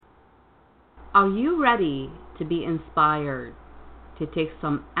Are you ready to be inspired to take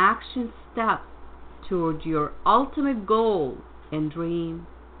some action steps toward your ultimate goal and dream?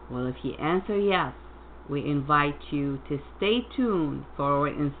 Well, if you answer yes, we invite you to stay tuned for our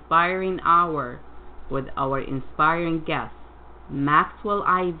inspiring hour with our inspiring guest, Maxwell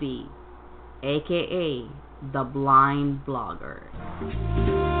Ivy, aka the Blind Blogger.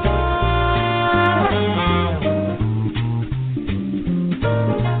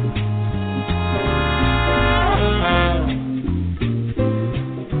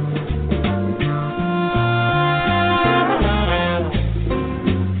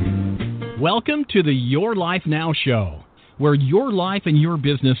 Welcome to the Your Life Now show, where your life and your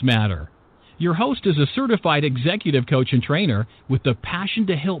business matter. Your host is a certified executive coach and trainer with the passion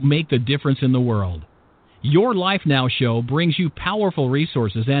to help make the difference in the world. Your Life Now show brings you powerful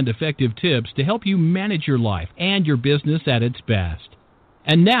resources and effective tips to help you manage your life and your business at its best.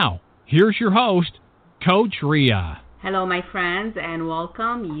 And now, here's your host, Coach Ria. Hello, my friends, and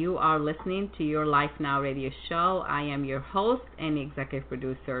welcome. You are listening to Your Life Now radio show. I am your host and executive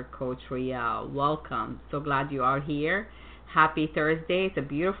producer, Coach Ria. Welcome. So glad you are here. Happy Thursday. It's a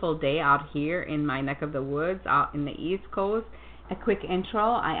beautiful day out here in my neck of the woods, out in the East Coast. A quick intro.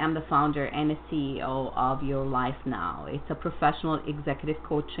 I am the founder and the CEO of Your Life Now. It's a professional executive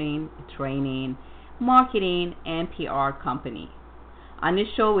coaching, training, marketing, and PR company. On this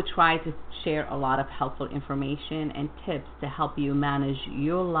show, we try to share a lot of helpful information and tips to help you manage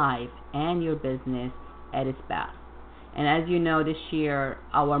your life and your business at its best. And as you know, this year,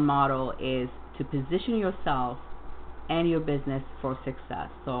 our motto is to position yourself and your business for success.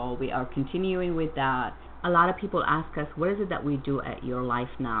 So we are continuing with that. A lot of people ask us, what is it that we do at Your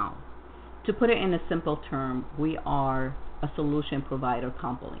Life Now? To put it in a simple term, we are a solution provider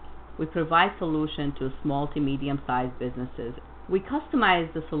company. We provide solutions to small to medium-sized businesses. We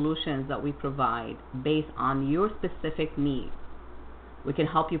customize the solutions that we provide based on your specific needs. We can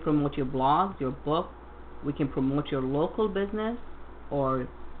help you promote your blogs, your book. We can promote your local business or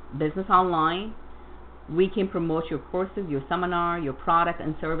business online. We can promote your courses, your seminar, your product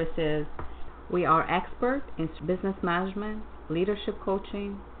and services. We are expert in business management, leadership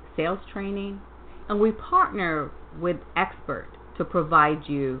coaching, sales training, and we partner with experts to provide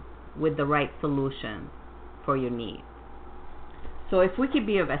you with the right solution for your needs. So if we could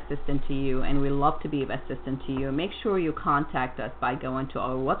be of assistance to you, and we love to be of assistance to you, make sure you contact us by going to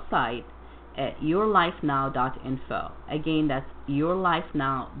our website at yourlifenow.info. Again, that's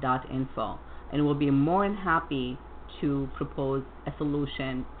yourlifenow.info. And we'll be more than happy to propose a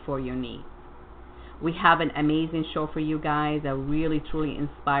solution for your needs. We have an amazing show for you guys, a really, truly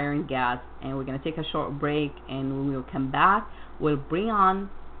inspiring guest. And we're going to take a short break, and when we'll come back, we'll bring on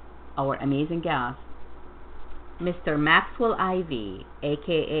our amazing guest, Mr. Maxwell Ivy,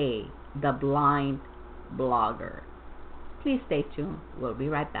 aka the Blind Blogger. Please stay tuned. We'll be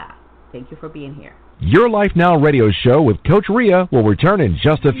right back. Thank you for being here. Your Life Now radio show with Coach Ria will return in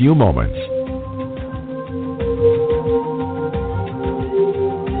just a few moments.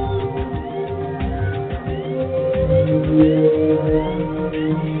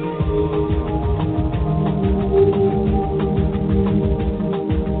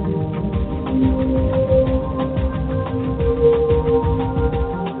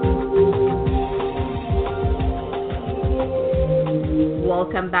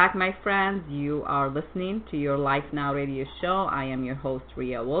 Welcome back, my friends. You are listening to Your Life Now radio show. I am your host,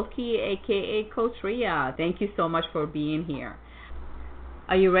 Ria Wolke, aka Coach Ria. Thank you so much for being here.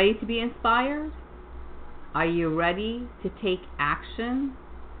 Are you ready to be inspired? Are you ready to take action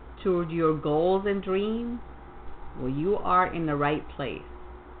toward your goals and dreams? Well, you are in the right place.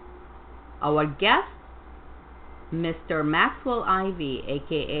 Our guest, Mr. Maxwell Ivy,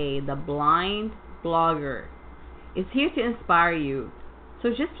 aka the Blind Blogger, is here to inspire you. So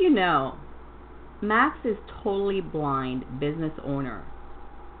just you know, Max is totally blind business owner.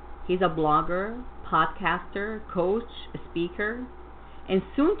 He's a blogger, podcaster, coach, a speaker, and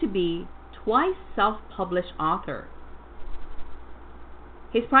soon to be twice self-published author.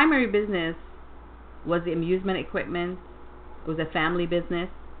 His primary business was the amusement equipment. It was a family business,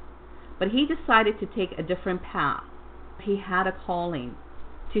 but he decided to take a different path. He had a calling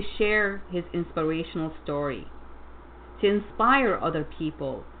to share his inspirational story, to inspire other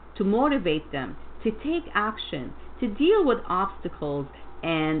people, to motivate them, to take action, to deal with obstacles,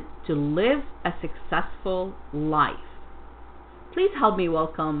 and to live a successful life. Please help me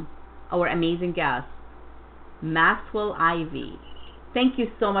welcome our amazing guest, Maxwell Ivy. Thank you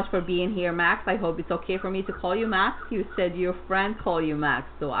so much for being here, Max. I hope it's okay for me to call you Max. You said your friend call you Max,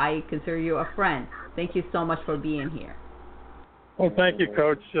 so I consider you a friend. Thank you so much for being here. Well, thank you,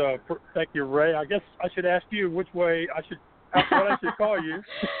 Coach. Thank you, Ray. I guess I should ask you what I should call you.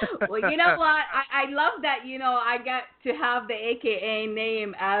 Well, you know what? I love that, I get to have the AKA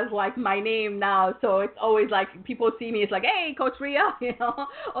name as like my name now. So it's always like people see me, it's like, hey, Coach Ria,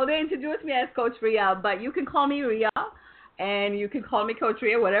 or they introduce me as Coach Ria. But you can call me Ria, and you can call me Coach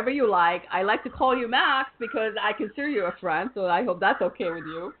Ria, whatever you like. I like to call you Max because I consider you a friend, so I hope that's okay with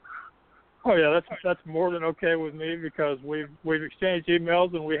you. Oh yeah, that's more than okay with me because we've exchanged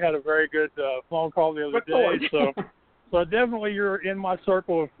emails and we had a very good phone call the other day. So definitely you're in my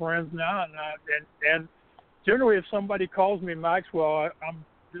circle of friends now, and generally if somebody calls me Maxwell, I'm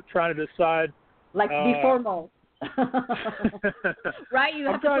just trying to decide. Like before most. Right? You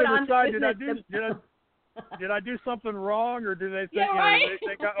have I'm trying to put decide, on did I do something wrong, or do they think, right? do they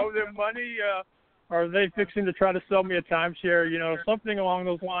think I owe them money? Are they fixing to try to sell me a timeshare? Something along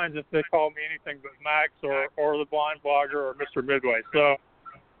those lines if they call me anything but Max or the Blind Blogger or Mr. Midway. So.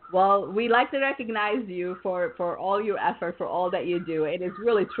 Well, we like to recognize you for all your effort, for all that you do. It is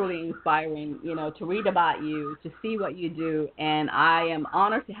really, truly inspiring, to read about you, to see what you do. And I am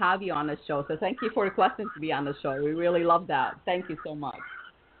honored to have you on the show. So thank you for requesting to be on the show. We really love that. Thank you so much.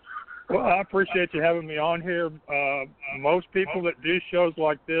 Well, I appreciate you having me on here. Most people that do shows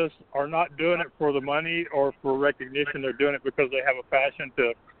like this are not doing it for the money or for recognition. They're doing it because they have a passion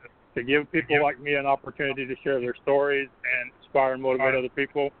to give people like me an opportunity to share their stories and inspire and motivate other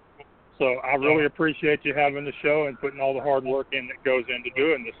people. So I really appreciate you having the show and putting all the hard work in that goes into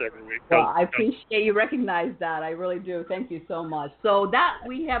doing this every week. Well, I appreciate you recognize that. I really do. Thank you so much. So that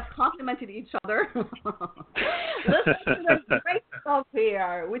we have complimented each other. Listen to the great stuff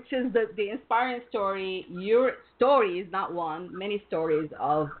here, which is the inspiring story. Your stories, not one, many stories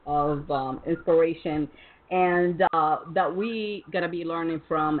of inspiration, and that we going to be learning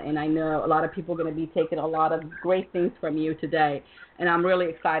from. And I know a lot of people are going to be taking a lot of great things from you today. And I'm really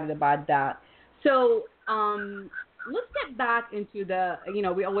excited about that. So let's get back into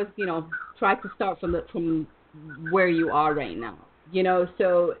we always, try to start from where you are right now.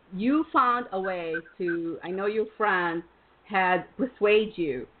 So you found a way to, I know your friend had persuaded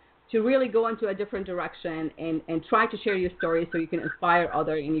you to really go into a different direction and try to share your story so you can inspire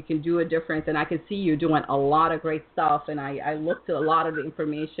others and you can do a difference. And I can see you doing a lot of great stuff. And I looked at a lot of the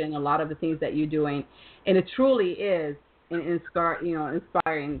information, a lot of the things that you're doing. And it truly is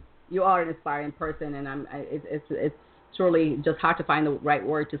inspiring. You are an inspiring person, and it's truly just hard to find the right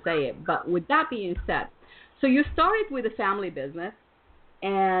word to say it. But with that being said, so you started with a family business,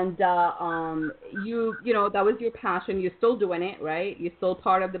 and you that was your passion. You're still doing it, right? You're still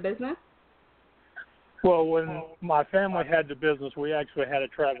part of the business. Well, when my family had the business, we actually had a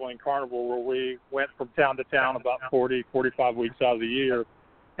traveling carnival where we went from town to town about 40, 45 weeks out of the year.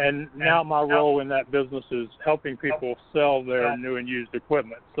 And now my role in that business is helping people sell their new and used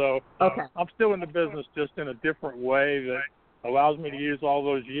equipment. So I'm still in the business, just in a different way that allows me to use all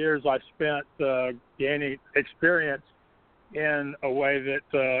those years I spent gaining experience in a way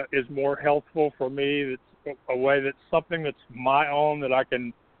that is more healthful for me. That's a way that's something that's my own that I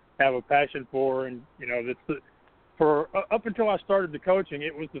can have a passion for. And, up until I started the coaching,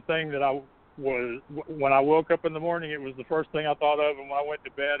 it was the thing that when I woke up in the morning, it was the first thing I thought of, and when I went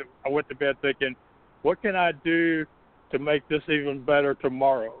to bed thinking, what can I do to make this even better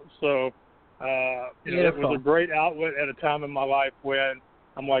tomorrow? So, it was a great outlet at a time in my life when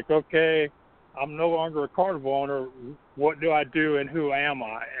I'm like, okay, I'm no longer a carnival owner. What do I do and who am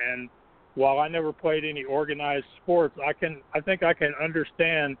I? And while I never played any organized sports, I think I can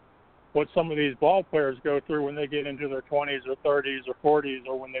understand what some of these ball players go through when they get into their 20s or 30s or 40s,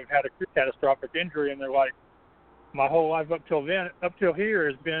 or when they've had a catastrophic injury and they're like, my whole life up till here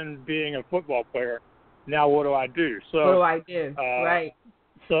has been being a football player. Now what do I do? So what do I do? Right.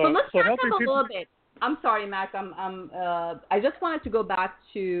 So let's back up a little bit. I'm sorry, Max. I just wanted to go back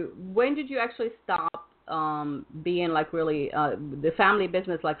to when did you actually stop being like really the family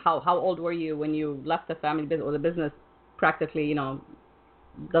business? Like how old were you when you left the family business, or the business practically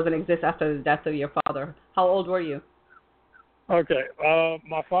doesn't exist after the death of your father? How old were you? Okay.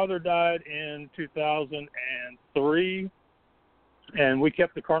 My father died in 2003, and we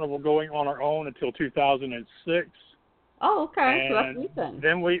kept the carnival going on our own until 2006. Oh, okay. And so that's recent.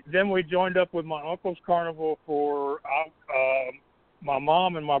 Then we joined up with my uncle's carnival for my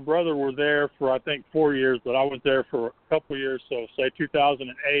mom and my brother were there for I think 4 years, but I was there for a couple of years, so say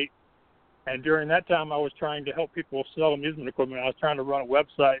 2008. And during that time, I was trying to help people sell amusement equipment. I was trying to run a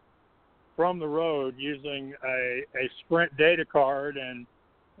website from the road using a Sprint data card and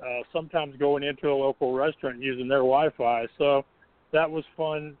sometimes going into a local restaurant using their Wi-Fi. So that was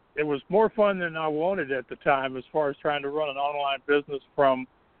fun was more fun than I wanted at the time, as far as trying to run an online business from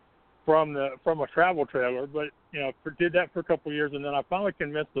a travel trailer. But did that for a couple of years, and then I finally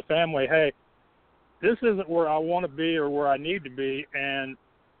convinced the family, hey, this isn't where I want to be or where I need to be, and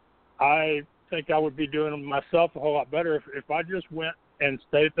I think I would be doing myself a whole lot better if I just went and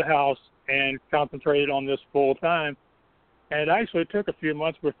stayed at the house and concentrated on this full time. And it actually took a few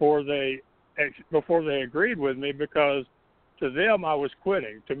months before they agreed with me, because to them I was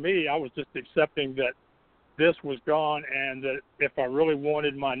quitting. To me, I was just accepting that this was gone, and that if I really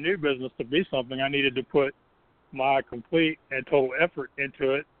wanted my new business to be something, I needed to put my complete and total effort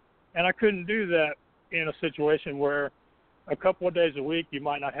into it. And I couldn't do that in a situation where a couple of days a week you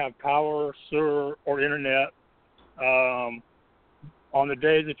might not have power, sewer, or internet. On the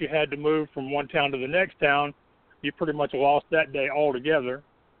days that you had to move from one town to the next town, you pretty much lost that day altogether.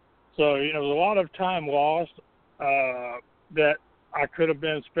 So, there's a lot of time lost that I could have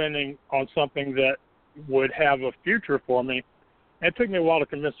been spending on something that would have a future for me. And it took me a while to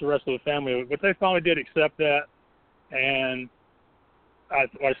convince the rest of the family, but they finally did accept that. And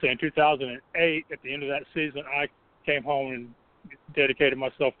like I say, in 2008, at the end of that season, I came home and dedicated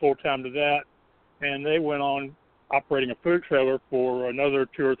myself full-time to that. And they went on operating a food trailer for another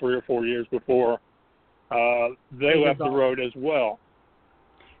 2 or 3 or 4 years before they left the road as well.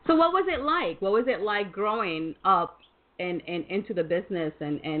 So what was it like? What was it like growing up and into the business?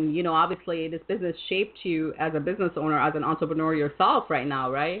 And obviously this business shaped you as a business owner, as an entrepreneur yourself right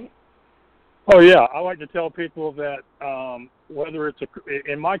now, right? Oh, yeah. I like to tell people that whether it's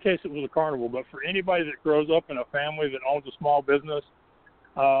in my case, it was a carnival, but for anybody that grows up in a family that owns a small business,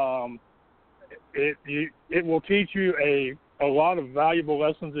 it will teach you a lot of valuable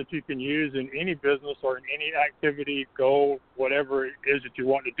lessons that you can use in any business or in any activity, goal, whatever it is that you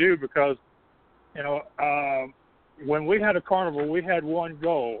want to do. Because, when we had a carnival, we had one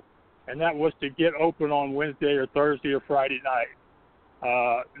goal, and that was to get open on Wednesday or Thursday or Friday night.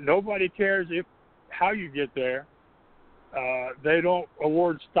 Nobody cares how you get there. They don't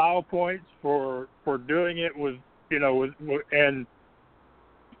award style points for doing it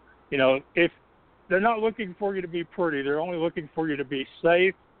if they're not looking for you to be pretty, they're only looking for you to be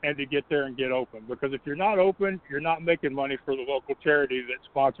safe and to get there and get open. Because if you're not open, you're not making money for the local charity that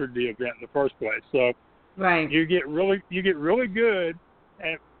sponsored the event in the first place. So right. You get really good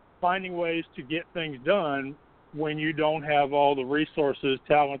at finding ways to get things done when you don't have all the resources,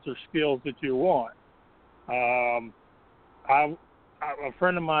 talents, or skills that you want. A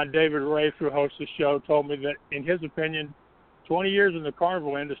friend of mine, David Ray, who hosts the show, told me that in his opinion, 20 years in the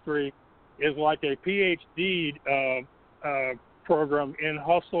carnival industry is like a PhD program in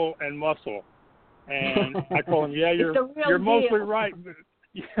hustle and muscle. And I told him, yeah, you're mostly right.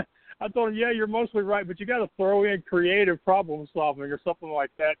 I told him, yeah, you're mostly right, but you got to throw in creative problem solving or something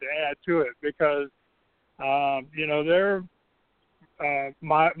like that to add to it, because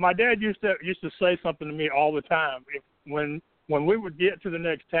my dad used to say something to me all the time. When we would get to the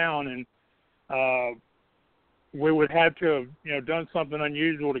next town and we would have to have done something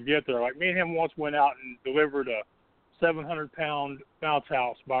unusual to get there. Like me and him once went out and delivered a 700-pound bounce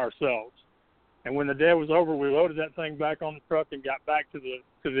house by ourselves. And when the day was over, we loaded that thing back on the truck and got back to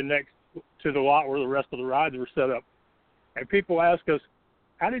the lot where the rest of the rides were set up. And people ask us,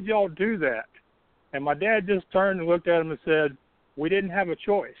 how did y'all do that? And my dad just turned and looked at him and said, we didn't have a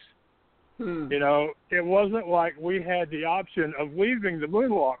choice. It wasn't like we had the option of leaving the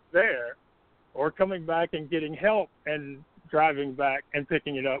moonwalk there or coming back and getting help and driving back and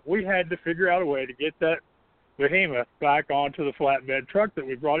picking it up. We had to figure out a way to get that behemoth back onto the flatbed truck that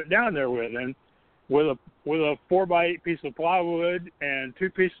we brought it down there with. And with a 4x8 piece of plywood and 2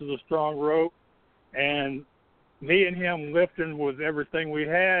 pieces of strong rope, and me and him lifting with everything we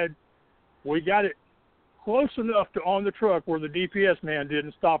had, we got it close enough to on the truck where the DPS man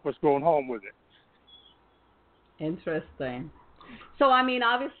didn't stop us going home with it. Interesting. So, I mean,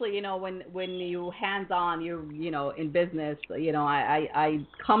 obviously, when you hands-on, you're, in business, I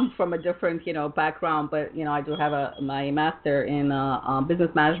come from a different, background, but, I do have my master in business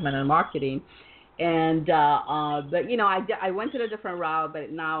management and marketing. And, but, I went to a different route,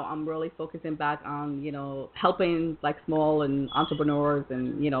 but now I'm really focusing back on, helping like small and entrepreneurs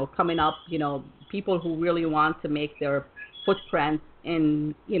and, coming up, people who really want to make their footprint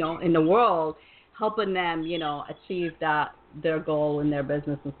in, in the world, helping them, achieve their goal in their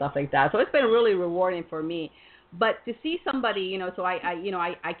business and stuff like that. So it's been really rewarding for me. But to see somebody, so I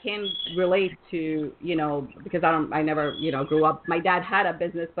can relate to, because I never, grew up. My dad had a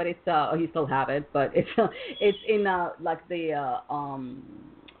business, but it's he still have it, but it's in like the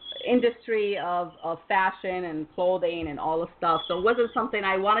industry of fashion and clothing and all the stuff. So it wasn't something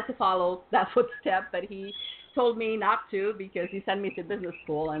I wanted to follow that footstep, but he told me not to because he sent me to business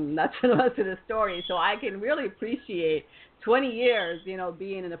school, and that's the rest of the story. So I can really appreciate 20 years,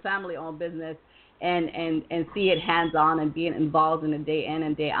 being in a family-owned business and see it hands-on and being involved in it day in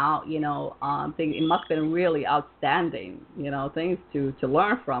and day out. Think it must have been really outstanding, things to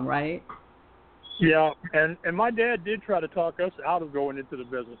learn from, right? Yeah, and my dad did try to talk us out of going into the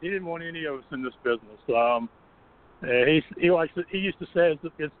business. He didn't want any of us in this business. He used to say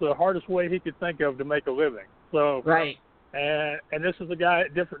it's the hardest way he could think of to make a living. So right. And this is a guy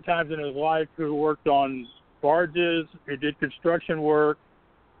at different times in his life who worked on barges, who did construction work,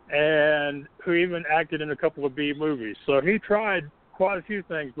 and who even acted in a couple of B movies. So he tried quite a few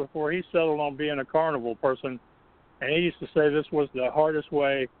things before he settled on being a carnival person. And he used to say this was the hardest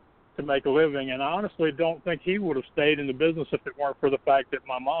way to make a living. And I honestly don't think he would have stayed in the business if it weren't for the fact that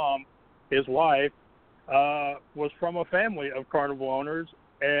my mom, his wife, was from a family of carnival owners.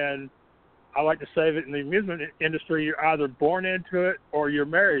 And I like to say that in the amusement industry, you're either born into it or you're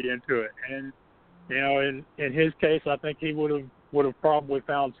married into it. And, in his case, I think he would have probably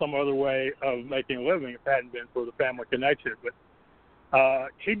found some other way of making a living if it hadn't been for the family connection. But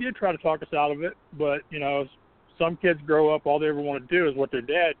he did try to talk us out of it. But, some kids grow up, all they ever want to do is what their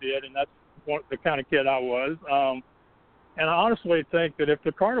dad did, and that's the kind of kid I was. And I honestly think that if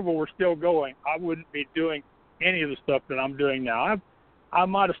the carnival were still going, I wouldn't be doing any of the stuff that I'm doing now. I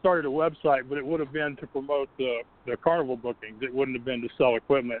might have started a website, but it would have been to promote the carnival bookings. It wouldn't have been to sell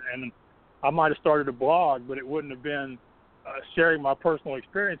equipment. And I might have started a blog, but it wouldn't have been sharing my personal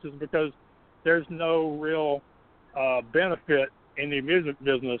experiences, because there's no real benefit in the amusement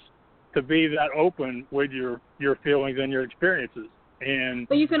business to be that open with your feelings and your experiences.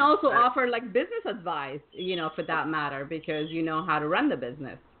 But you can also offer like business advice, for that matter, because you know how to run the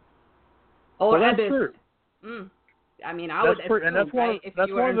business. Or well, that's true. I mean, I would assume, and that's right, if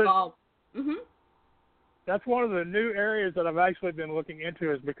you were involved. That's one of the new areas that I've actually been looking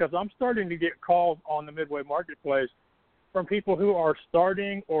into, is because I'm starting to get calls on the Midway Marketplace from people who are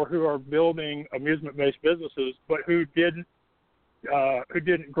starting or who are building amusement-based businesses, but who didn't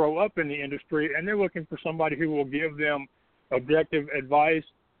grow up in the industry, and they're looking for somebody who will give them objective advice.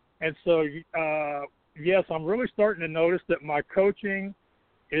 And so, yes, I'm really starting to notice that my coaching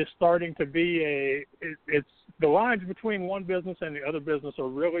is starting to be it's the lines between one business and the other business are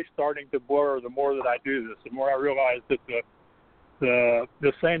really starting to blur the more that I do this. The more I realize that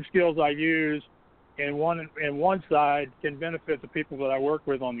the same skills I use in one side can benefit the people that I work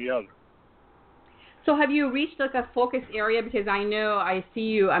with on the other. So have you reached like a focus area? Because I know I see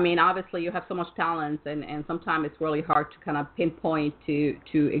you, I mean, obviously you have so much talent, and sometimes it's really hard to kind of pinpoint to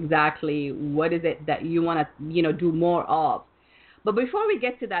exactly what is it that you want to, do more of. But before we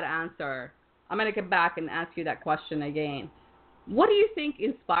get to that answer, I'm going to get back and ask you that question again. What do you think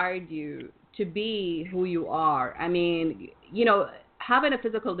inspired you to be who you are? I mean, having a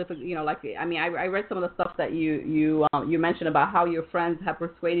physical difficulty, I read some of the stuff that you mentioned about how your friends have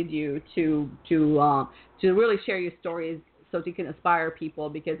persuaded you to really share your stories so you can inspire people,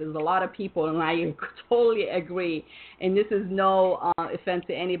 because there's a lot of people, and I totally agree. And this is no offense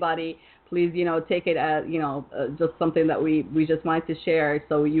to anybody. Please, take it as, just something that we just wanted to share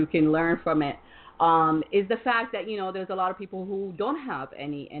so you can learn from it. Is the fact that, there's a lot of people who don't have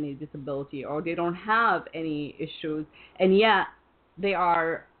any disability, or they don't have any issues, and yet they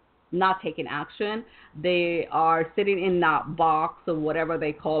are not taking action. They are sitting in that box or whatever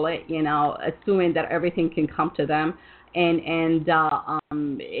they call it, assuming that everything can come to them. And what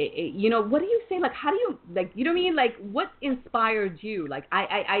do you say? Like, how do you, like, you know what I mean? Like, what inspired you? Like,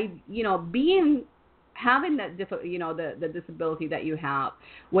 having that, the disability that you have,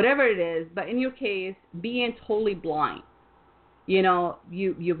 whatever it is, but in your case, being totally blind. You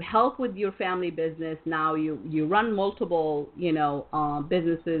help with your family business. Now you run multiple,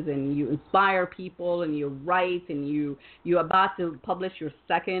 businesses, and you inspire people, and you write, and you're about to publish your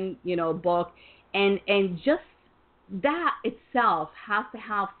second, book, and just that itself has to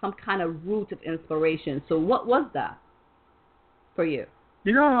have some kind of root of inspiration. So what was that for you?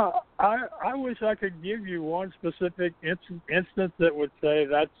 I wish I could give you one specific instance that would say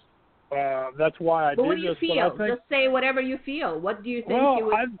that's why I do this. But what do you feel? Just say whatever you feel. What do you think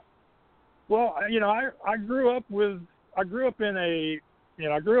I grew up in a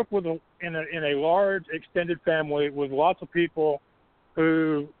large extended family with lots of people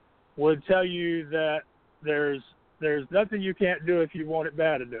who would tell you that there's nothing you can't do if you want it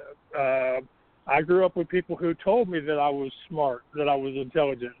bad enough. I grew up with people who told me that I was smart, that I was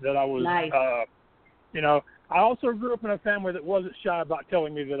intelligent, that I was nice. I also grew up in a family that wasn't shy about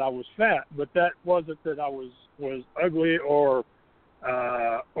telling me that I was fat, but that wasn't that I was ugly or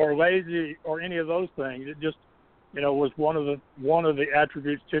lazy or any of those things. It just, was one of the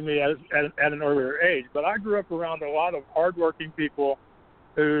attributes to me at an earlier age. But I grew up around a lot of hardworking people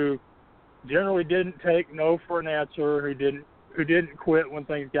who generally didn't take no for an answer, who didn't quit when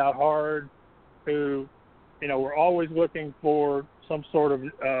things got hard, who, were always looking for some sort of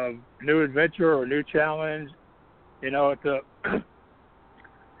new adventure or new challenge. At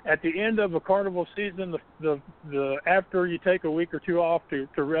the end of a carnival season, the after you take a week or two off to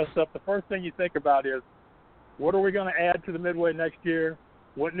rest up, the first thing you think about is, what are we going to add to the Midway next year?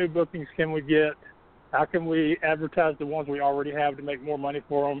 What new bookings can we get? How can we advertise the ones we already have to make more money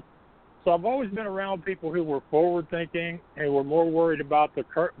for them? So I've always been around people who were forward-thinking and were more worried about the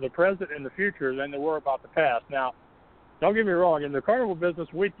present and the future than they were about the past. Now, don't get me wrong. In the carnival business,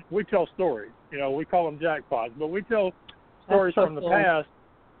 we tell stories. We call them jackpots, but we tell stories from the past.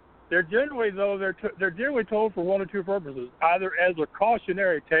 They're generally told for one or two purposes: either as a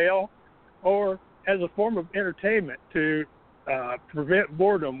cautionary tale, or as a form of entertainment to prevent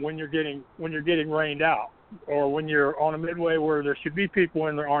boredom when you're getting rained out, or when you're on a midway where there should be people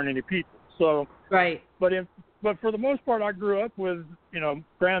and there aren't any people. So right. But for the most part, I grew up with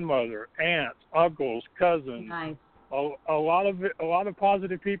grandmother, aunts, uncles, cousins. Nice. A lot of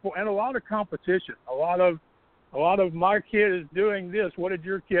positive people and a lot of competition. A lot of my kid is doing this. What did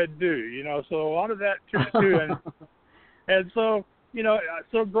your kid do? So a lot of that too. And so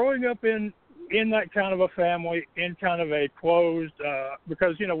so growing up in that kind of a family, in kind of a closed,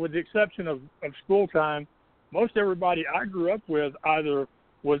 because with the exception of school time, most everybody I grew up with either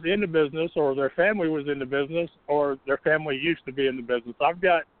was in the business, or their family was in the business, or their family used to be in the business. I've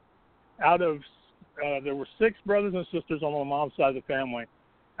got there were 6 brothers and sisters on my mom's side of the family.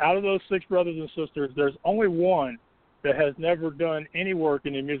 Out of those 6 brothers and sisters, there's only one that has never done any work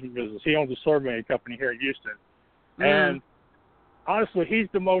in the amusement business. He owns a surveying company here in Houston. And honestly, he's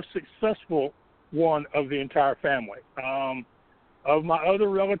the most successful one of the entire family. Of my other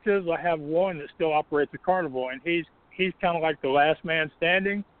relatives, I have one that still operates a carnival, and he's kind of like the last man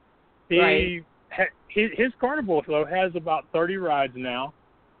standing. His carnival, though, has about 30 rides now.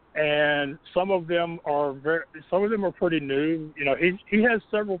 And some of them are pretty new. He has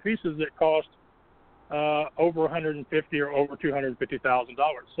several pieces that cost over $150,000 or over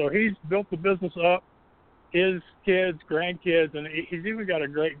 $250,000. So he's built the business up. His kids, grandkids, and he's even got a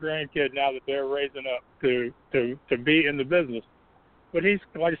great grandkid now that they're raising up to be in the business. But he's,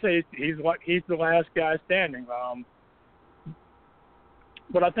 like I say, he's the last guy standing.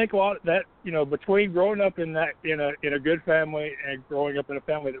 But I think a lot of that, between growing up in a good family and growing up in a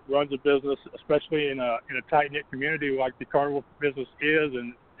family that runs a business, especially in a tight-knit community like the carnival business is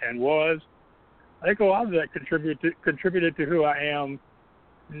and was, I think a lot of that contributed to who I am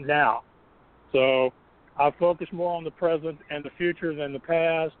now. So I focus more on the present and the future than the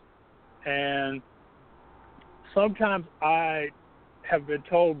past. And sometimes I have been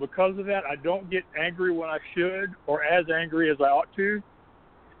told because of that I don't get angry when I should, or as angry as I ought to.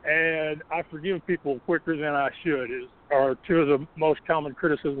 And I forgive people quicker than I should are two of the most common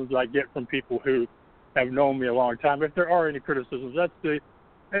criticisms I get from people who have known me a long time. If there are any criticisms, that's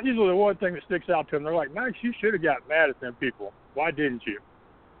usually the one thing that sticks out to them. They're like, Max, you should have got mad at them people. Why didn't you?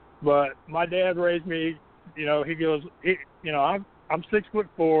 But my dad raised me, he goes, I'm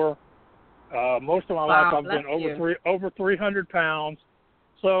 6'4". Most of my life I've been over 300 pounds.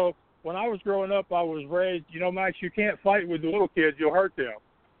 So when I was growing up, I was raised, Max, you can't fight with the little kids, you'll hurt them.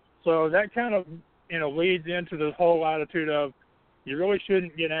 So that kind of, leads into this whole attitude of you really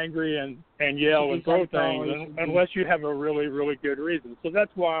shouldn't get angry and yell and throw things unless you have a really, really good reason. So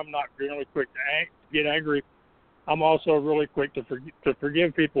that's why I'm not really quick to get angry. I'm also really quick to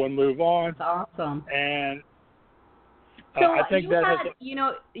forgive people and move on. That's awesome. And so I think that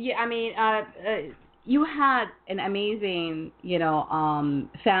you had an amazing,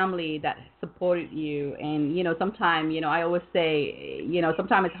 family that supported you. And, sometimes, I always say,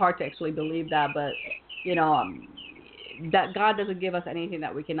 sometimes it's hard to actually believe that, but, that God doesn't give us anything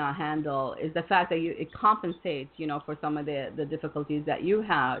that we cannot handle is the fact that it compensates, for some of the difficulties that you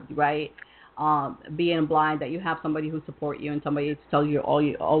had, right? Being blind, that you have somebody who support you and somebody to tell you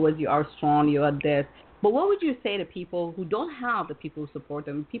always you are strong, you are this. But what would you say to people who don't have the people who support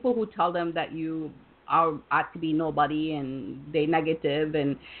them, people who tell them that you are ought to be nobody and they negative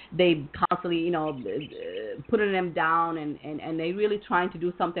and they constantly, putting them down and they really trying to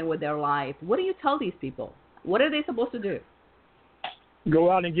do something with their life? What do you tell these people? What are they supposed to do?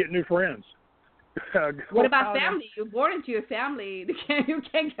 Go out and get new friends. What about family? You're born into your family. You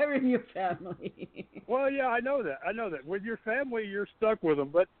can't get rid of your family. Well, yeah, I know that. With your family, you're stuck with them.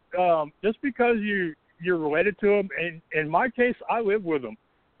 But just because you're related to them, and in my case, I live with them,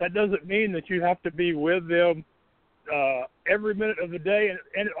 that doesn't mean that you have to be with them every minute of the day.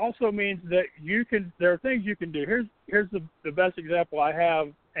 And it also means that there are things you can do. Here's the best example I have,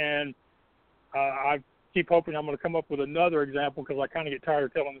 and I keep hoping I'm going to come up with another example because I kind of get tired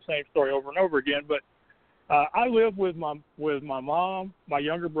of telling the same story over and over again. But I live with my mom, my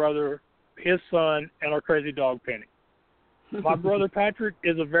younger brother, his son, and our crazy dog Penny. My brother Patrick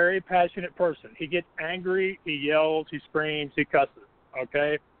is a very passionate person. He gets angry, he yells, he screams, he cusses.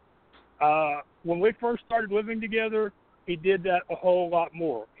 Okay. When we first started living together, he did that a whole lot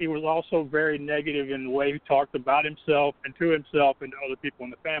more. He was also very negative in the way he talked about himself and to himself and to other people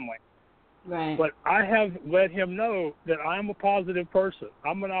in the family. Right. But I have let him know that I'm a positive person.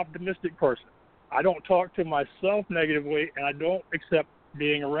 I'm an optimistic person. I don't talk to myself negatively, and I don't accept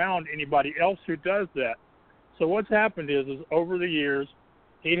being around anybody else who does that. So what's happened is over the years,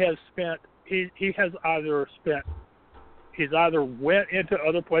 he's either went into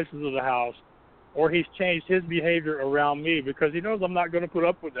other places of the house, or he's changed his behavior around me because he knows I'm not going to put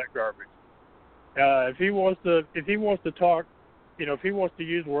up with that garbage. If he wants to talk, if he wants to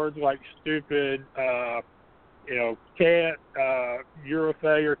use words like stupid, can't, you're a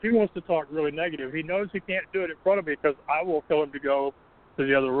failure, if he wants to talk really negative, he knows he can't do it in front of me because I will tell him to go to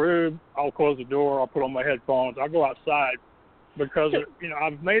the other room. I'll close the door. I'll put on my headphones. I'll go outside because,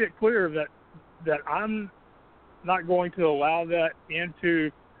 I've made it clear that I'm not going to allow that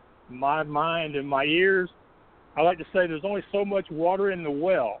into my mind and my ears. I like to say there's only so much water in the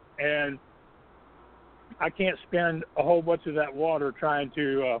well, and I can't spend a whole bunch of that water trying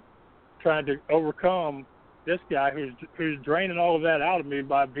to overcome this guy who's draining all of that out of me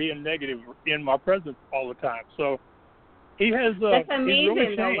by being negative in my presence all the time. So he has. That's amazing,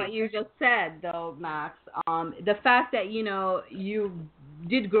 really though, what you just said, though, Max. The fact that you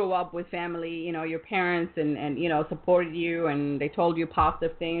did grow up with family, your parents and supported you, and they told you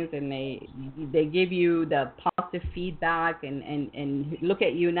positive things, and they give you the positive feedback, and look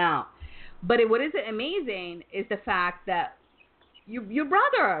at you now. But what is amazing is the fact that your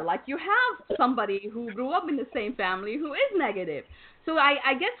brother, like, you have somebody who grew up in the same family who is negative. So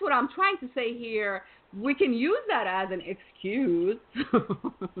I guess what I'm trying to say here, we can use that as an excuse,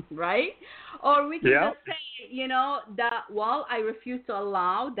 right? Or we can just say, that, well, I refuse to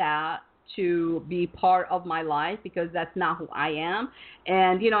allow that to be part of my life because that's not who I am.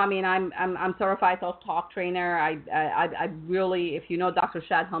 And, I'm certified self-talk trainer. I really, if you know Dr.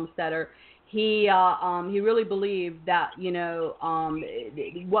 Shad Humstetter, he really believed that,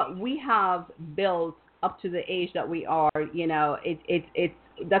 what we have built up to the age that we are, it's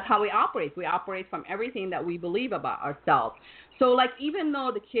that's how we operate. We operate from everything that we believe about ourselves. So, like, even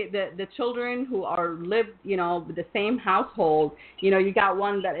though the children who are lived, with the same household, you got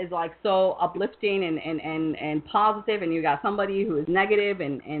one that is like so uplifting and positive, and you got somebody who is negative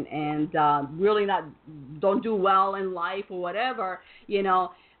and really don't do well in life or whatever,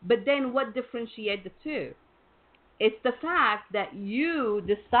 But then what differentiates the two? It's the fact that you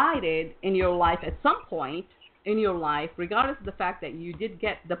decided in your life at some point in your life, regardless of the fact that you did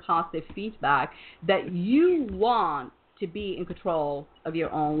get the positive feedback, that you want to be in control of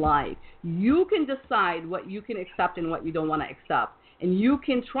your own life. You can decide what you can accept and what you don't want to accept. And you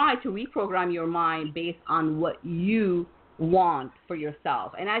can try to reprogram your mind based on what you want for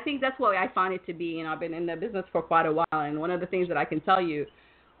yourself. And I think that's what I find it to be. I've been in the business for quite a while, and one of the things that I can tell you,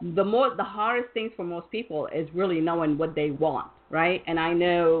 the hardest things for most people is really knowing what they want, right? And I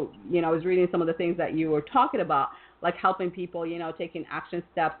know, I was reading some of the things that you were talking about, like helping people, taking action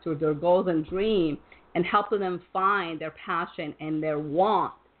steps to their goals and dreams, and helping them find their passion and their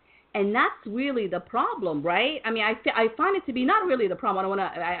want. And that's really the problem, right? I mean, I find it to be not really the problem.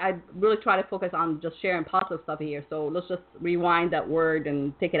 I really try to focus on just sharing positive stuff here. So let's just rewind that word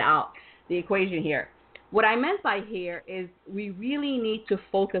and take it out, the equation here. What I meant by here is we really need to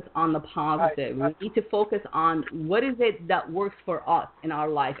focus on the positive. We need to focus on what is it that works for us in our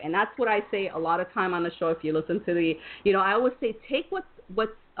life. And that's what I say a lot of time on the show. If you listen to I always say, take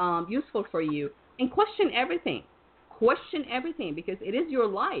what's useful for you and question everything. Question everything, because it is your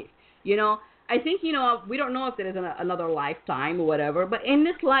life. I think, we don't know if there is another lifetime or whatever, but in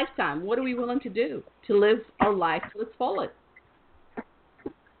this lifetime, what are we willing to do to live our life to its fullest?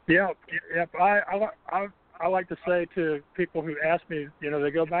 Yeah. I like to say to people who ask me,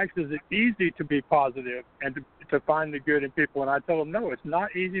 they go, Max, is it easy to be positive and to find the good in people? And I tell them, no, it's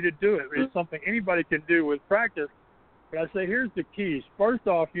not easy to do it. It's something anybody can do with practice. But I say, here's the keys. First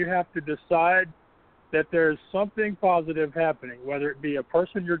off, you have to decide that there's something positive happening, whether it be a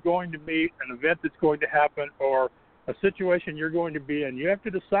person you're going to meet, an event that's going to happen, or a situation you're going to be in. You have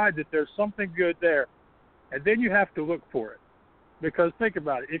to decide that there's something good there, and then you have to look for it. Because think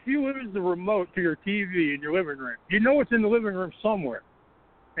about it. If you lose the remote to your TV in your living room, you know it's in the living room somewhere.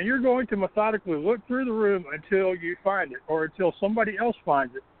 And you're going to methodically look through the room until you find it, or until somebody else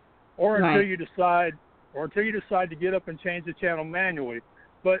finds it, or until you decide to get up and change the channel manually.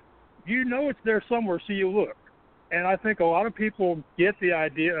 But you know it's there somewhere, so you look. And I think a lot of people get the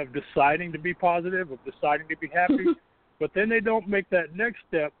idea of deciding to be positive, of deciding to be happy, but then they don't make that next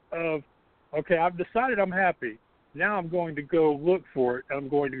step of, okay, I've decided I'm happy. Now I'm going to go look for it, and I'm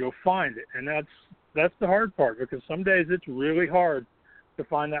going to go find it. And that's the hard part, because some days it's really hard to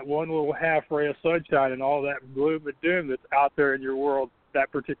find that one little half ray of sunshine and all that gloom and doom that's out there in your world at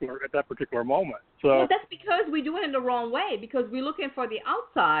that particular moment. So well, that's because we do it in the wrong way, because we're looking for the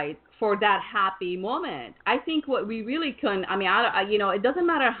outside for that happy moment. I think what we really can, it doesn't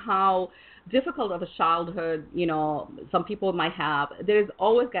matter how difficult of a childhood, some people might have. There's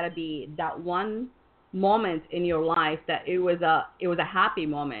always got to be that one moment in your life that it was a happy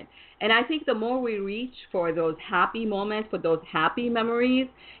moment. And I think the more we reach for those happy moments, for those happy memories,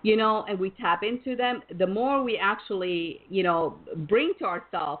 and we tap into them, the more we actually, bring to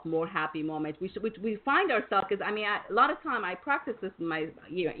ourselves more happy moments. We find ourselves, because a lot of time I practice this in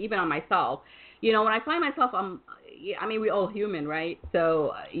even on myself. When I find myself, we're all human, right?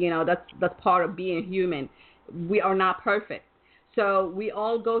 So, that's part of being human. We are not perfect. So we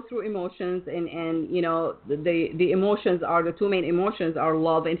all go through emotions, and the emotions are, the two main emotions are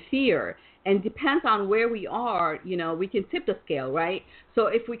love and fear. And depends on where we are, we can tip the scale, right? So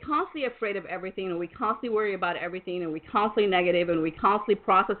if we're constantly afraid of everything, and we constantly worry about everything, and we're constantly negative, and we constantly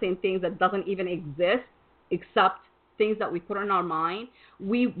processing things that doesn't even exist except things that we put in our mind,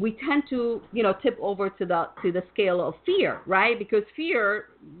 we tend to tip over to the scale of fear, right? Because fear,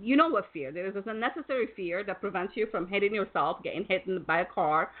 what fear? There is a necessary fear that prevents you from hitting yourself, getting hit by a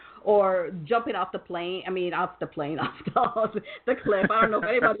car, or jumping off the cliff. I don't know if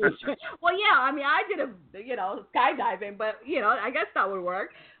anybody was. Well, yeah, I did skydiving, but I guess that would work.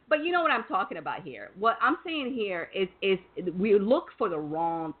 But you know what I'm talking about here. What I'm saying here is we look for the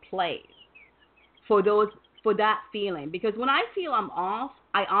wrong place for that feeling. Because when I feel I'm off,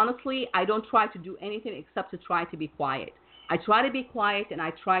 I don't try to do anything except to try to be quiet. I try to be quiet, and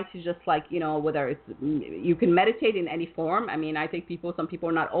I try to just whether it's, you can meditate in any form. I think some people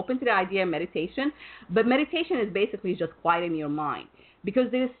are not open to the idea of meditation, but meditation is basically just quieting your mind,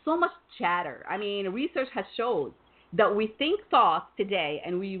 because there's so much chatter. Research has showed that we think thoughts today,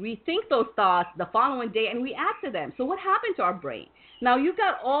 and we rethink those thoughts the following day, and we add to them. So what happened to our brain? Now, you've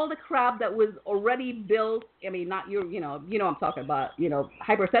got all the crap that was already built. Not your, I'm talking about,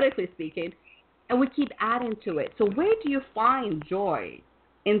 hypothetically speaking, and we keep adding to it. So where do you find joy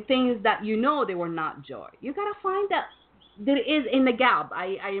in things that they were not joy? You got to find that it is in the gap.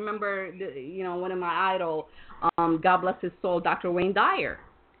 I remember, one of my idol, God bless his soul, Dr. Wayne Dyer.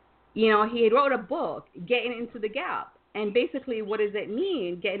 He wrote a book, Getting Into the Gap. And basically, what does it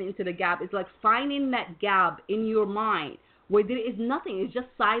mean, getting into the gap? It's like finding that gap in your mind where there is nothing. It's just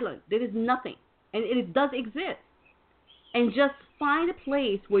silent. There is nothing. And it does exist. And just find a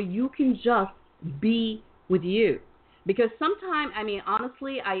place where you can just be with you. Because sometimes,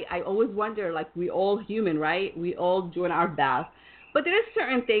 honestly, I always wonder, we all human, right? We all doing our best. But there are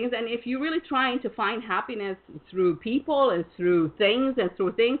certain things, and if you're really trying to find happiness through people and through things,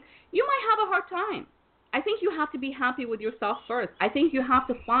 you might have a hard time. I think you have to be happy with yourself first. I think you have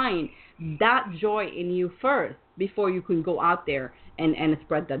to find that joy in you first before you can go out there and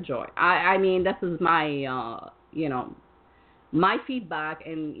spread that joy. This is my, my feedback,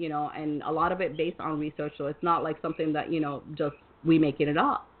 and a lot of it based on research. So it's not like something that, just we making it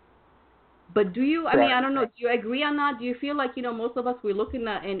up. But do you, I don't know, do you agree on that? Do you feel like, most of us, we're looking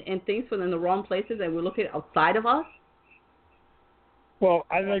at in things from in the wrong places, and we're looking outside of us? Well,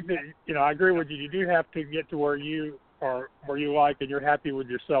 I think that, I agree with you. You do have to get to where you like and you're happy with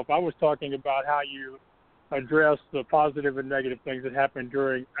yourself. I was talking about how you address the positive and negative things that happen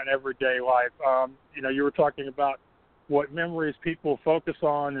during an everyday life. You were talking about what memories people focus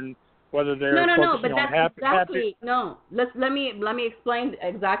on and whether they're focusing on happy. No, let me explain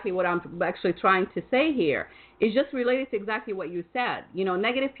exactly what I'm actually trying to say here. It's just related to exactly what you said.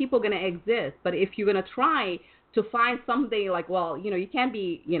 Negative people are going to exist, but if you're going to try to find something you can't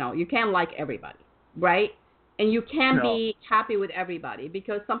be, you can't like everybody, right? And you can't be happy with everybody,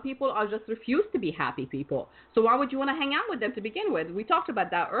 because some people are just refuse to be happy people. So why would you want to hang out with them to begin with? We talked about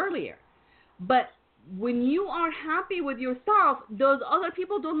that earlier. But when you are happy with yourself, those other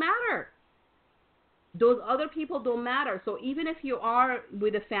people don't matter. those other people don't matter. So even if you are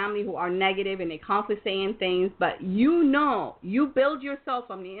with a family who are negative and they constantly saying things, but you build yourself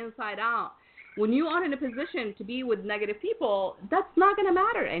from the inside out. When you are in a position to be with negative people, that's not going to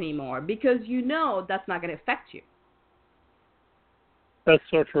matter anymore because that's not going to affect you. That's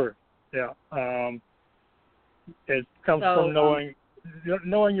so true. Yeah. It comes from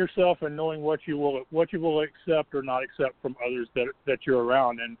knowing yourself and knowing what you will accept or not accept from others that you're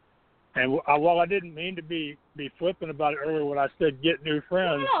around. And while I didn't mean to be flippant about it earlier when I said get new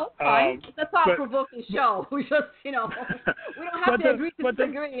friends. No, fine. That's our provoking show. We just, we don't have to agree to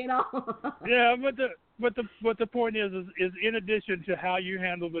disagree, Yeah, but the point is in addition to how you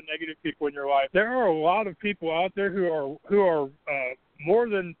handle the negative people in your life, there are a lot of people out there who are more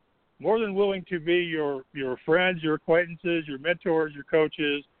than willing to be your friends, your acquaintances, your mentors, your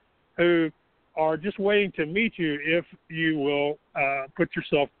coaches, who are just waiting to meet you if you will put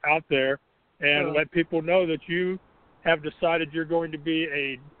yourself out there and let people know that you have decided you're going to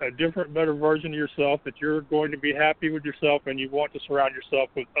be a different, better version of yourself, that you're going to be happy with yourself, and you want to surround yourself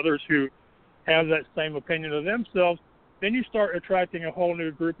with others who have that same opinion of themselves. Then you start attracting a whole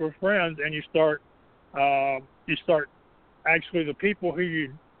new group of friends, and you start actually the people who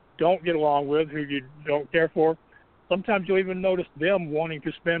you don't get along with, who you don't care for, sometimes you'll even notice them wanting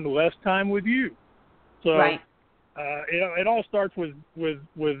to spend less time with you. So right. It all starts with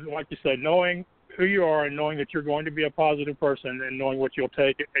like you said, knowing who you are and knowing that you're going to be a positive person and knowing what you'll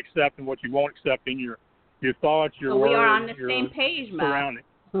accept and what you won't accept in your thoughts, your words, we are on the same page, Matt.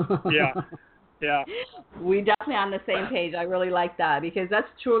 Yeah. Yeah. We definitely on the same page. I really like that because that's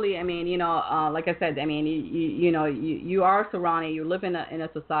truly, like I said, you are surrounded, you live in a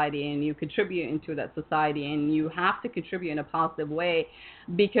society and you contribute into that society and you have to contribute in a positive way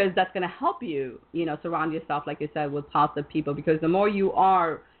because that's going to help you, surround yourself, like you said, with positive people because the more you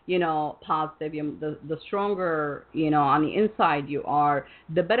are, positive, the stronger, on the inside you are,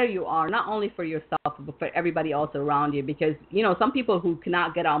 the better you are, not only for yourself, but for everybody else around you because, some people who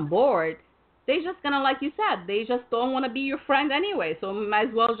cannot get on board, they just gonna, like you said, they just don't want to be your friend anyway. So might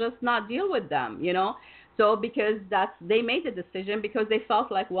as well just not deal with them, So because they made the decision because they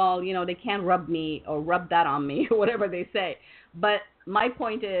felt like, well, they can't rub me or rub that on me or whatever they say. But my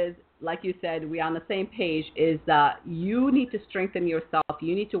point is, like you said, we're on the same page. Is that you need to strengthen yourself.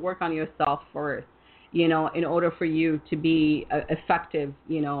 You need to work on yourself first. In order for you to be an effective,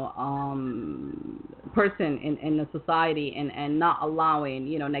 person in the society and not allowing,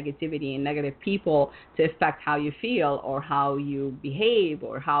 negativity and negative people to affect how you feel or how you behave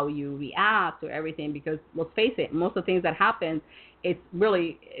or how you react or everything. Because let's face it, most of the things that happen, it's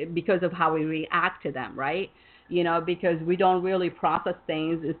really because of how we react to them, right? Because we don't really process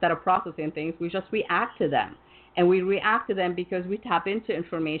things. Instead of processing things, we just react to them. And we react to them because we tap into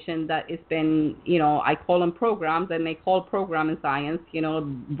information that has been, I call them programs, and they call program in science,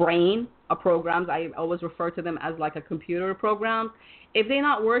 brain programs. I always refer to them as like a computer program. If they're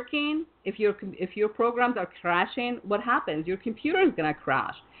not working, if your programs are crashing, what happens? Your computer is going to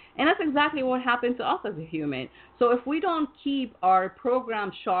crash. And that's exactly what happened to us as a human. So if we don't keep our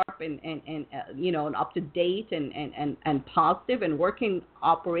program sharp and up to date and positive and working,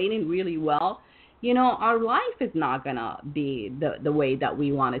 operating really well, our life is not going to be the way that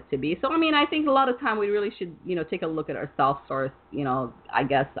we want it to be. So, I think a lot of time we really should, take a look at ourselves first, I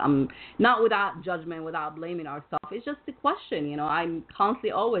guess, not without judgment, without blaming ourselves. It's just a question, I'm constantly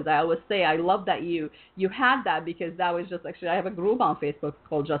I always say, I love that you had that because that was just actually, I have a group on Facebook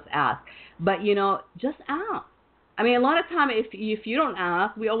called Just Ask. But, just ask. A lot of time if you don't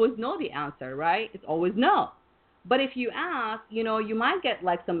ask, we always know the answer, right? It's always no. But if you ask, you might get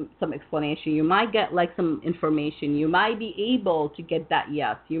like some explanation. You might get like some information. You might be able to get that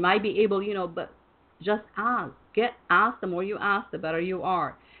yes. You might be able, but just ask. Ask. The more you ask, the better you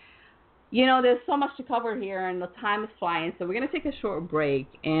are. There's so much to cover here, and the time is flying. So we're going to take a short break.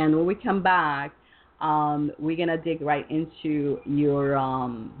 And when we come back, we're going to dig right into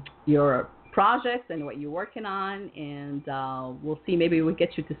your projects and what you're working on, and we'll see, maybe we'll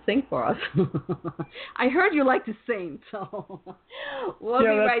get you to sing for us. I heard you like to sing, so we'll be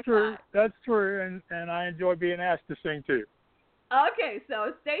right back. That's true, and I enjoy being asked to sing too. Okay,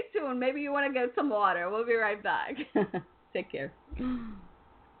 so stay tuned. Maybe you want to get some water. We'll be right back. Take care.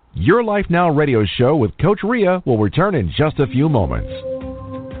 Your Life Now radio show with Coach Ria will return in just a few moments.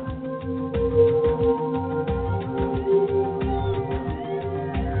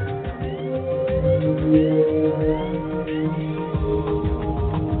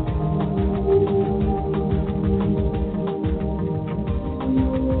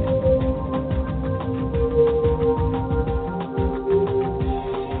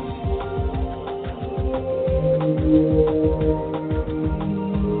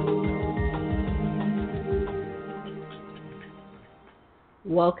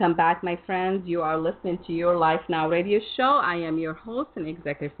 Welcome back, my friends. You are listening to Your Life Now radio show. I am your host and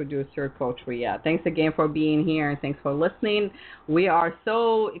executive producer, Coach Ria. Thanks again for being here and thanks for listening. We are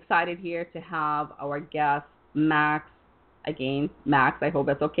so excited here to have our guest, Max. Again, Max, I hope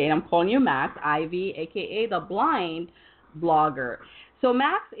that's okay. I'm calling you Max Ivy, a.k.a. the Blind Blogger. So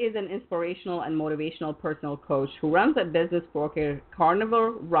Max is an inspirational and motivational personal coach who runs a business broker,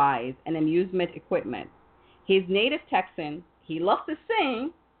 Carnival Rise, and amusement equipment. He's native Texan. He loves to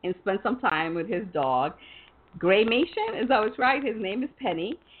sing and spend some time with his dog, Gray Mason. Is that right? His name is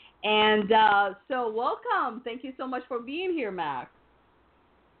Penny. And so welcome. Thank you so much for being here, Max.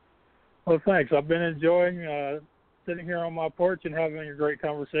 Well, thanks. I've been enjoying sitting here on my porch and having a great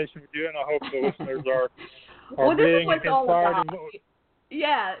conversation with you, and I hope the listeners are well, being inspired.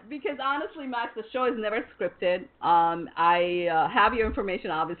 Yeah, because honestly, Max, the show is never scripted. I have your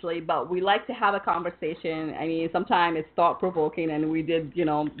information, obviously, but we like to have a conversation. I mean, sometimes it's thought-provoking, and we did,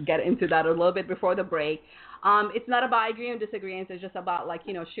 get into that a little bit before the break. It's not about agreeing and disagreeing. It's just about,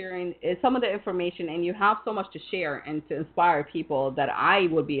 sharing some of the information, and you have so much to share and to inspire people that I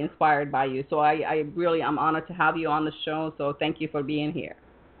would be inspired by you. So I'm honored to have you on the show, so thank you for being here.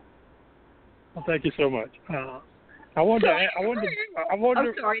 Well, thank you so much. I wanted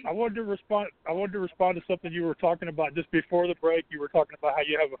to respond to something you were talking about just before the break. You were talking about how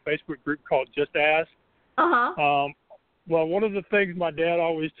you have a Facebook group called Just Ask. Uh-huh. Well, one of the things my dad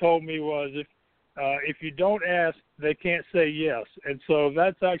always told me was if you don't ask, they can't say yes. And so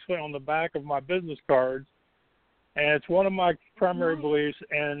that's actually on the back of my business cards, and it's one of my primary beliefs.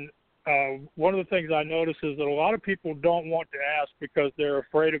 And one of the things I notice is that a lot of people don't want to ask because they're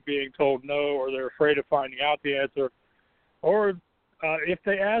afraid of being told no, or they're afraid of finding out the answer. Or if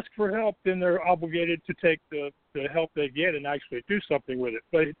they ask for help, then they're obligated to take the help they get and actually do something with it.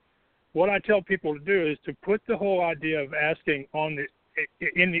 But what I tell people to do is to put the whole idea of asking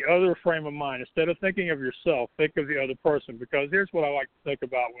in the other frame of mind. Instead of thinking of yourself, think of the other person. Because here's what I like to think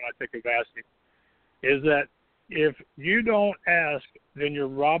about when I think of asking, is that if you don't ask, then you're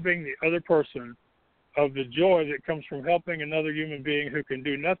robbing the other person of the joy that comes from helping another human being who can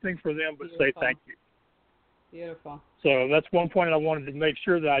do nothing for them but say thank you. Beautiful. So that's one point I wanted to make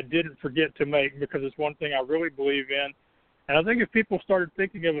sure that I didn't forget to make, because it's one thing I really believe in. And I think if people started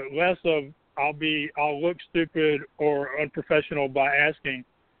thinking of it less of I'll look stupid or unprofessional by asking,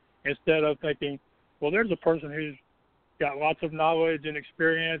 instead of thinking, well, there's a person who's got lots of knowledge and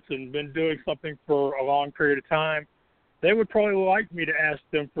experience and been doing something for a long period of time, they would probably like me to ask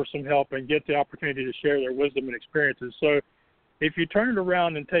them for some help and get the opportunity to share their wisdom and experiences. So if you turn it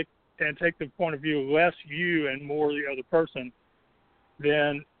around and take the point of view less you and more the other person,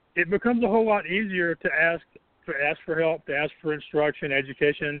 then it becomes a whole lot easier to ask for help, to ask for instruction,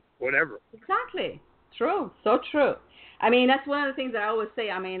 education, whatever. Exactly. True. So true. I mean, that's one of the things that I always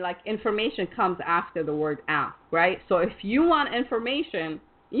say. I mean, information comes after the word ask, right? So if you want information,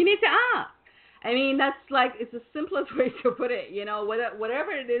 you need to ask. I mean, that's it's the simplest way to put it.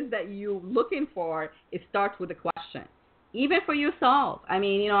 Whatever it is that you're looking for, it starts with a question. Even for yourself. I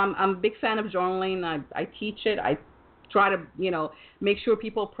mean, I'm a big fan of journaling. I teach it. I try to, make sure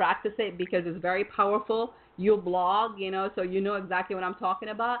people practice it because it's very powerful. You blog, so you know exactly what I'm talking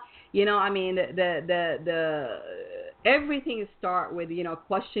about. I mean, the everything start with,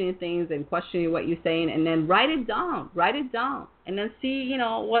 questioning things and questioning what you're saying, and then write it down, and then see,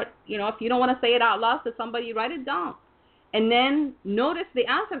 what, if you don't want to say it out loud to somebody, write it down. And then notice the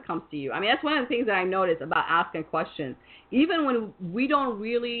answer comes to you. I mean, that's one of the things that I notice about asking questions. Even when we don't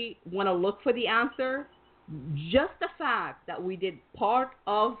really want to look for the answer, just the fact that we did part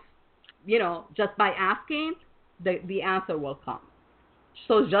of, just by asking, the answer will come.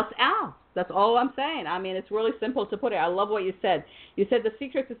 So just ask. That's all I'm saying. I mean, it's really simple to put it. I love what you said. You said the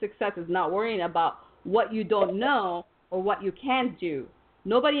secret to success is not worrying about what you don't know or what you can't do.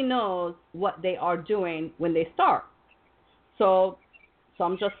 Nobody knows what they are doing when they start. So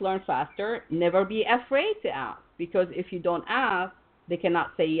some just learn faster. Never be afraid to ask, because if you don't ask, they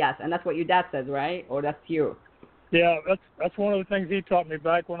cannot say yes. And that's what your dad says, right? Or that's you. Yeah, that's one of the things he taught me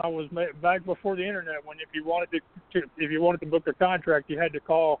back when I was back before the internet. When if you wanted to book a contract, you had to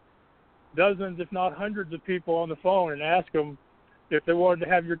call dozens, if not hundreds, of people on the phone and ask them if they wanted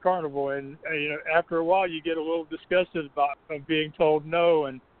to have your carnival. And after a while, you get a little disgusted about being told no.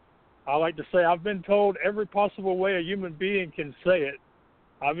 And I like to say I've been told every possible way a human being can say it.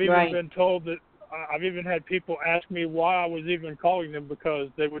 I've even been told that I've even had people ask me why I was even calling them, because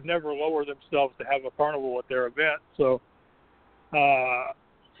they would never lower themselves to have a carnival at their event. So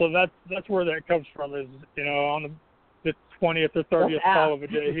that's where that comes from, is, on the 20th or 30th call of a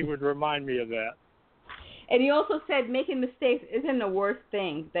day, he would remind me of that. And he also said making mistakes isn't the worst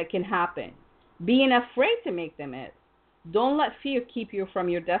thing that can happen. Being afraid to make them is. Don't let fear keep you from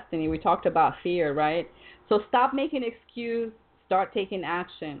your destiny. We talked about fear, right? So stop making excuses. Start taking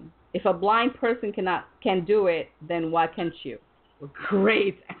action. If a blind person can do it, then why can't you?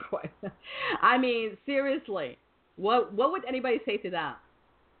 Great. I mean, seriously, what would anybody say to that?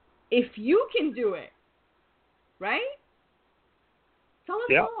 If you can do it, right? Tell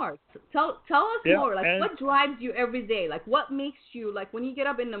us more. Tell us more. Like, what drives you every day? Like, what makes you, like, when you get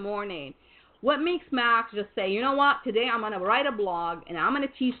up in the morning, what makes Max just say, you know what, today I'm going to write a blog and I'm going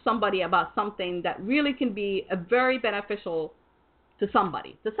to teach somebody about something that really can be a very beneficial to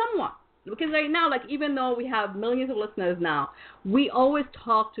somebody, to someone. Because right now, like, even though we have millions of listeners now, we always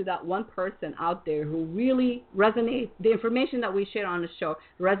talk to that one person out there who really resonates. The information that we share on the show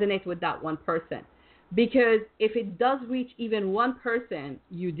resonates with that one person. Because if it does reach even one person,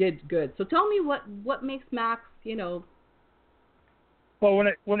 you did good. So tell me what makes Max, you know. Well,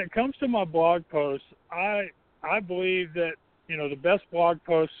 when it comes to my blog posts, I believe that, you know, the best blog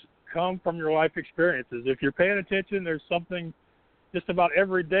posts come from your life experiences. If you're paying attention, there's something just about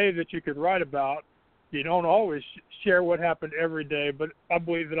every day that you could write about. You don't always share what happened every day, but I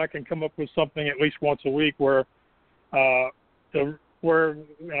believe that I can come up with something at least once a week where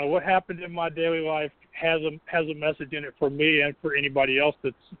what happened in my daily life has a message in it for me and for anybody else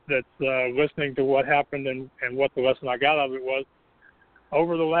that's listening to what happened and what the lesson I got out of it was.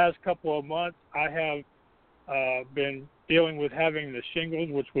 Over the last couple of months, I have been dealing with having the shingles,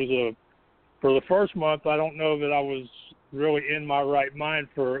 which was for the first month, I don't know that I was really in my right mind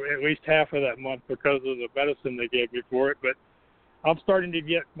for at least half of that month because of the medicine they gave me for it. But I'm starting to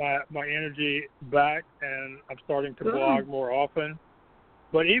get my energy back, and I'm starting to blog more often.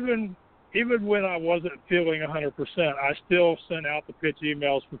 But even when I wasn't feeling 100%, I still sent out the pitch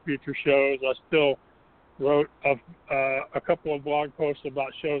emails for future shows. I still wrote a couple of blog posts about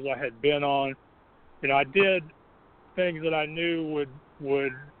shows I had been on. You know, I did things that I knew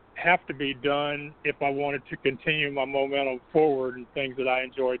would have to be done if I wanted to continue my momentum forward and things that I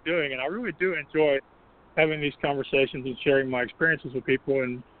enjoy doing. And I really do enjoy having these conversations and sharing my experiences with people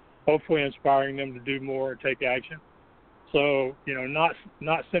and hopefully inspiring them to do more and take action. So, you know,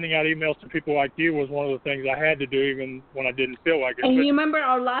 not sending out emails to people like you was one of the things I had to do even when I didn't feel like it. And you remember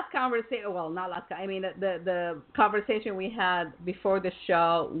our last conversation, well, not last, I mean the conversation we had before the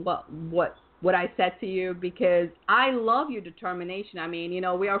show, what I said to you, because I love your determination. I mean, you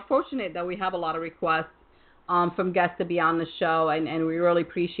know, we are fortunate that we have a lot of requests from guests to be on the show, and we really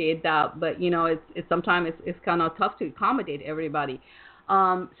appreciate that. But, you know, it's sometimes it's kind of tough to accommodate everybody.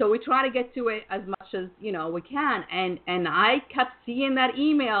 So we try to get to it as much as, you know, we can. And I kept seeing that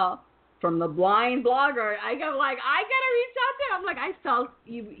email from the blind blogger. I got like, I got to reach out to him. I'm like, I felt,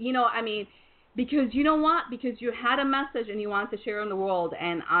 you know, I mean, because you know what? Because you had a message and you wanted to share in the world.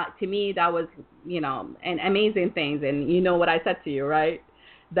 And to me, that was, you know, an amazing things. And you know what I said to you, right?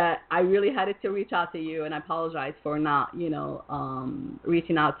 That I really had to reach out to you, and I apologize for not, you know,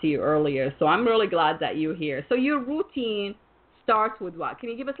 reaching out to you earlier. So I'm really glad that you're here. So your routine starts with what? Can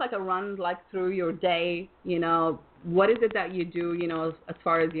you give us like a run, like through your day? You know, what is it that you do, you know, as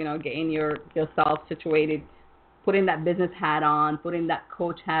far as, you know, getting yourself situated, putting that business hat on, putting that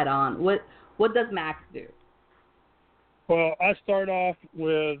coach hat on? What does Max do? Well, I start off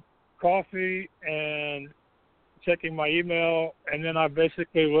with coffee and checking my email, and then I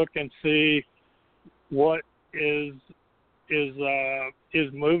basically look and see what is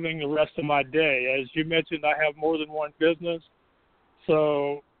moving the rest of my day. As you mentioned, I have more than one business,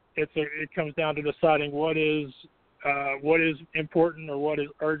 so it comes down to deciding what is important or what is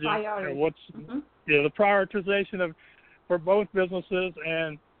urgent, and what's the prioritization for both businesses.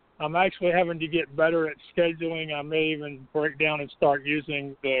 And I'm actually having to get better at scheduling. I may even break down and start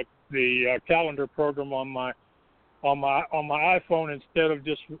using the calendar program on my iPhone instead of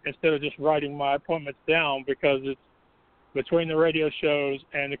just writing my appointments down, because it's between the radio shows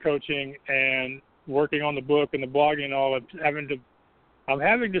and the coaching and working on the book and the blogging and all. I'm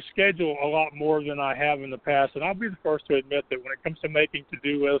having to schedule a lot more than I have in the past, and I'll be the first to admit that when it comes to making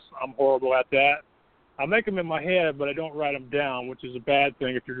to-do lists, I'm horrible at that. I make them in my head, but I don't write them down, which is a bad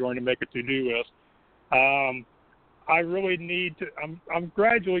thing if you're going to make a to-do list. I really need to. I'm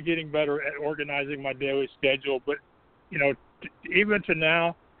gradually getting better at organizing my daily schedule, but you know, even to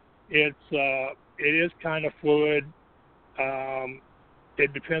now, it is kind of fluid.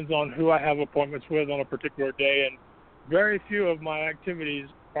 It depends on who I have appointments with on a particular day, and very few of my activities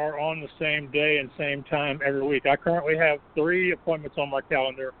are on the same day and same time every week. I currently have 3 appointments on my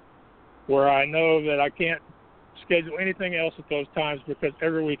calendar where I know that I can't schedule anything else at those times, because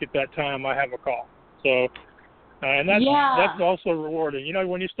every week at that time I have a call. So, and that's also rewarding. You know,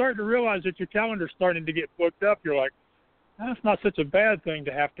 when you start to realize that your calendar's starting to get booked up, you're like, that's not such a bad thing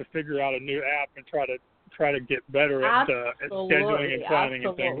to have to figure out a new app and try to get better at scheduling and planning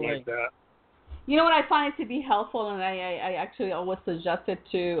and things like that. You know what I find it to be helpful, and I actually always suggest it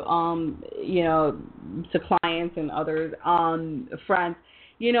to you know, to clients and others, friends.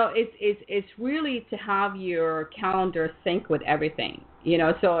 You know, it's really to have your calendar sync with everything. You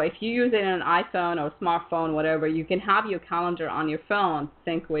know, so if you use it on an iPhone or smartphone, whatever, you can have your calendar on your phone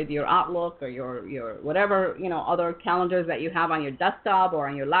sync with your Outlook or your whatever, you know, other calendars that you have on your desktop or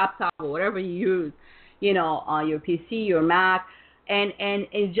on your laptop or whatever you use, you know, on your PC, your Mac. And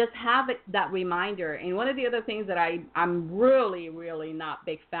just have it, that reminder. And one of the other things that I'm really, really not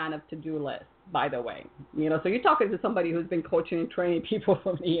big fan of to-do lists, by the way. You know, so you're talking to somebody who's been coaching and training people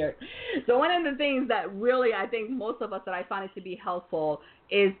for years. So one of the things that really I think most of us that I find it to be helpful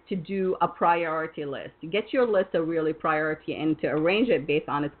is to do a priority list. To get your list a really priority and to arrange it based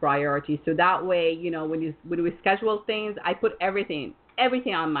on its priority. So that way, you know, when we schedule things, I put everything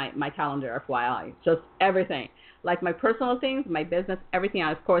on my calendar, FYI, just everything. Like my personal things, my business, everything.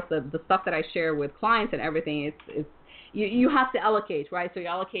 Of course, the stuff that I share with clients and everything, it's you have to allocate, right? So you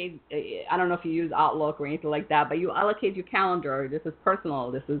allocate. I don't know if you use Outlook or anything like that, but you allocate your calendar. This is personal.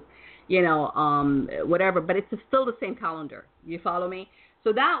 This is, you know, whatever. But it's still the same calendar. You follow me?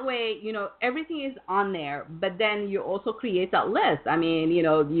 So that way, you know, everything is on there, but then you also create that list. I mean, you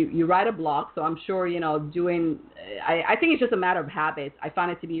know, you write a blog, so I'm sure, you know, I think it's just a matter of habits. I find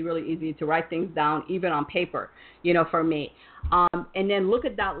it to be really easy to write things down, even on paper, you know, for me. And then look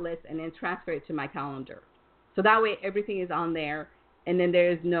at that list and then transfer it to my calendar. So that way everything is on there, and then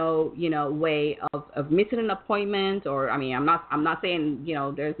there's no, you know, way of missing an appointment or, I mean, I'm not saying, you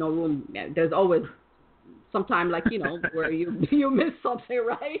know, there's no room. There's always sometime, like, you know, where you miss something,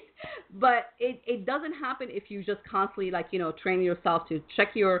 right? But it doesn't happen if you just constantly, like, you know, train yourself to check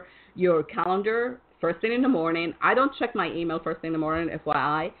your calendar first thing in the morning. I don't check my email first thing in the morning,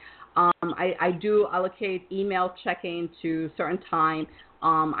 FYI. I do allocate email checking to certain time.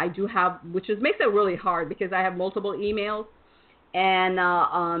 I do have, which makes it really hard because I have multiple emails. And,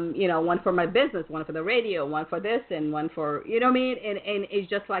 you know, one for my business, one for the radio, one for this, and one for, you know what I mean? And it's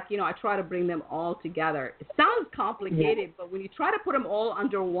just like, you know, I try to bring them all together. It sounds complicated, but when you try to put them all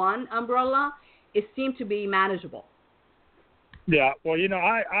under one umbrella, it seems to be manageable. Yeah, well, you know,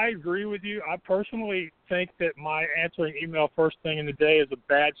 I agree with you. I personally think that my answering email first thing in the day is a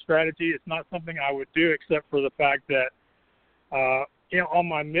bad strategy. It's not something I would do except for the fact that, you know, on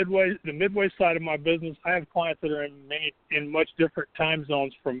my the midway side of my business, I have clients that are in much different time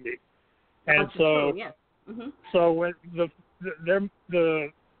zones from me, and so yes. Mm-hmm. So when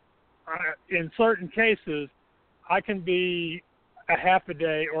in certain cases, I can be a half a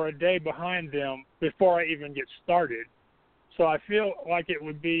day or a day behind them before I even get started. So I feel like it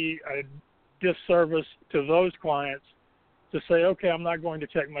would be a disservice to those clients to say, okay, I'm not going to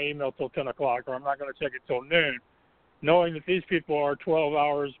check my email till 10 o'clock, or I'm not going to check it till noon, knowing that these people are 12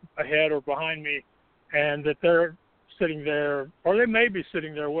 hours ahead or behind me, and that they're sitting there, or they may be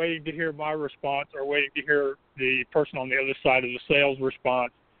sitting there waiting to hear my response or waiting to hear the person on the other side of the sales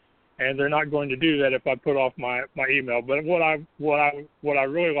response, and they're not going to do that if I put off my email. But what I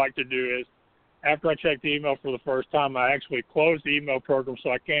really like to do is, after I check the email for the first time, I actually close the email program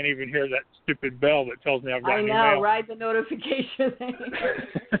so I can't even hear that stupid bell that tells me I've got an email. I know, right? The notification thing.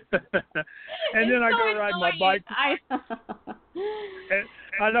 And then I go ride my bike. I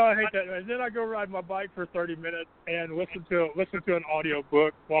know, I hate that. And then I go ride my bike for 30 minutes and listen to an audio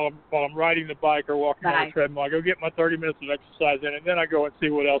book while I'm riding the bike or walking on the treadmill. I go get my 30 minutes of exercise in, and then I go and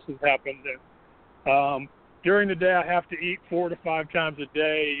see what else has happened. And during the day, I have to eat 4 to 5 times a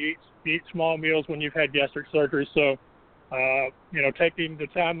day. You eat small meals when you've had gastric surgery. So, you know, taking the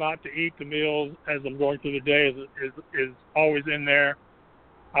time out to eat the meals as I'm going through the day is always in there.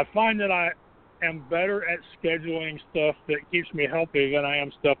 I find that I am better at scheduling stuff that keeps me healthy than I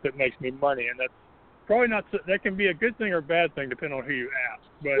am stuff that makes me money, and that's probably not. That can be a good thing or a bad thing depending on who you ask.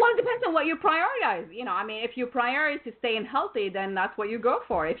 But, well, it depends on what you prioritize. You know, I mean, if you prioritize to staying healthy, then that's what you go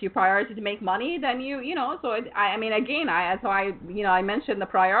for. If you prioritize to make money, then you know. So I mean, again, I mentioned the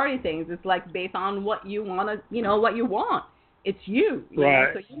priority things. It's like based on what you want to, you know, what you want. It's you.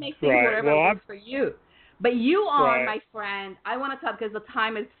 Right. Know? So you make things whatever works for you. But you are, my friend, I want to talk because the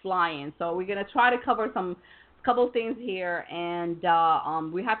time is flying. So we're going to try to cover couple things here, and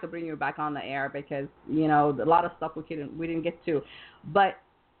we have to bring you back on the air because, you know, a lot of stuff we didn't get to. But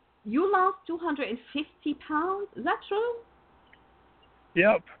you lost 250 pounds. Is that true?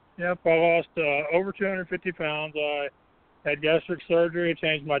 Yep. I lost over 250 pounds. had gastric surgery,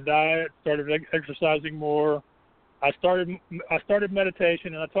 changed my diet, started exercising more. I started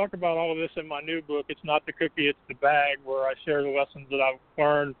meditation, and I talk about all of this in my new book. It's Not the Cookie, It's the Bag, where I share the lessons that I've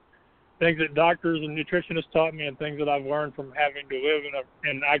learned, things that doctors and nutritionists taught me, and things that I've learned from having to live in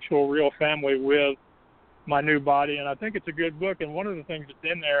an actual real family with my new body. And I think it's a good book. And one of the things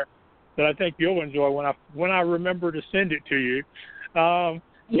that's in there that I think you'll enjoy when I remember to send it to you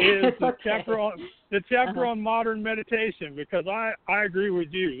is the chapter on modern meditation, because I agree with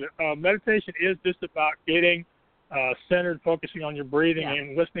you. Meditation is just about getting centered, focusing on your breathing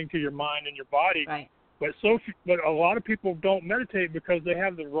and listening to your mind and your body. Right. But a lot of people don't meditate because they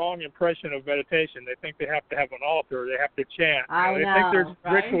have the wrong impression of meditation. They think they have to have an altar, they have to chant. They think there's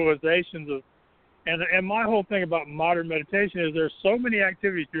ritualizations of. And my whole thing about modern meditation is there's so many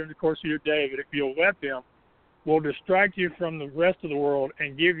activities during the course of your day that if you'll let them, will distract you from the rest of the world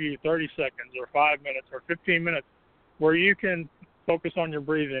and give you 30 seconds or 5 minutes or 15 minutes where you can focus on your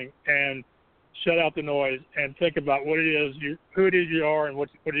breathing and shut out the noise and think about what it is who it is you are, and what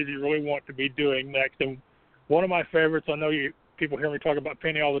it is you really want to be doing next. And one of my favorites, I know people hear me talk about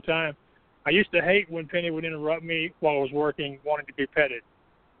Penny all the time. I used to hate when Penny would interrupt me while I was working, wanting to be petted.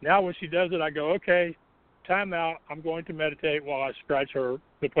 Now when she does it, I go, okay, time out. I'm going to meditate while I scratch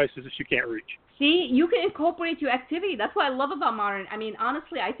the places that she can't reach. See, you can incorporate your activity. That's what I love about modern. I mean,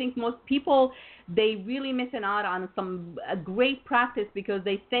 honestly, I think most people, they really missing out on a great practice because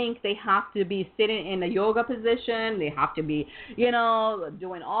they think they have to be sitting in a yoga position. They have to be, doing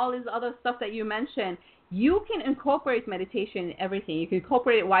all this other stuff that you mentioned. You can incorporate meditation in everything. You can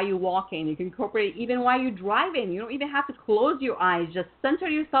incorporate it while you're walking. You can incorporate it even while you're driving. You don't even have to close your eyes. Just center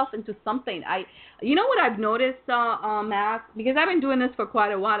yourself into something. You know what I've noticed, Matt? Because I've been doing this for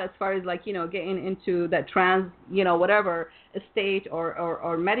quite a while as far as getting into that trance, whatever state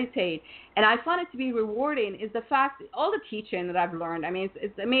or meditate. And I find it to be rewarding is the fact, all the teaching that I've learned. I mean,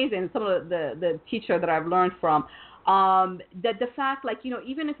 it's amazing. Some of the teacher that I've learned from, that the fact,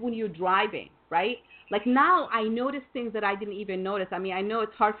 even if when you're driving, right? Like now I notice things that I didn't even notice. I mean, I know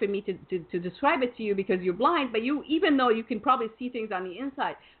it's hard for me to describe it to you because you're blind, but even though you can probably see things on the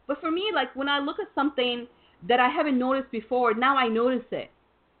inside. But for me, when I look at something that I haven't noticed before, now I notice it.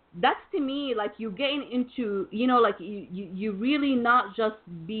 That's to me, you're getting into, you really not just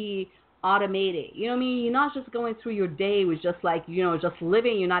be automated. You know what I mean? You're not just going through your day with just just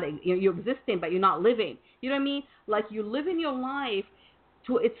living. You're existing, but you're not living. You know what I mean? You're living your life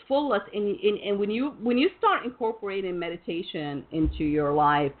to its fullest, and when you start incorporating meditation into your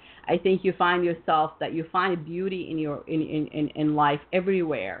life, I think you find yourself that you find beauty in life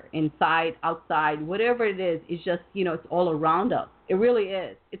everywhere, inside, outside, whatever it is. It's just it's all around us. It really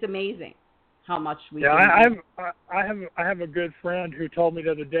is. It's amazing how much we. Yeah, I have a good friend who told me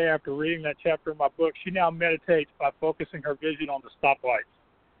the other day after reading that chapter in my book, she now meditates by focusing her vision on the stoplights.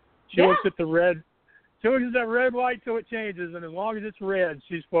 She looks at the red. She looks at that red light till it changes, and as long as it's red,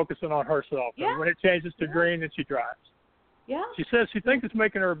 she's focusing on herself. Yeah. And when it changes to green, then she drives. Yeah. She says she thinks it's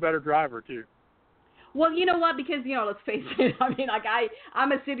making her a better driver, too. Well, you know what? Because, let's face it. I mean,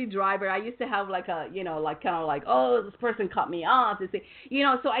 I'm a city driver. I used to have oh, this person cut me off.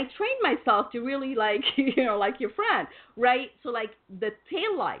 So I trained myself to really like your friend, right? So the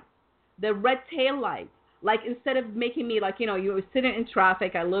tail light, the red tail light. Instead of making me you're sitting in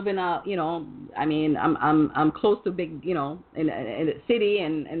traffic, I live in a, I'm close to big, in a city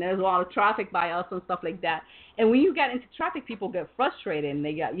and there's a lot of traffic by us and stuff like that. And when you get into traffic, people get frustrated and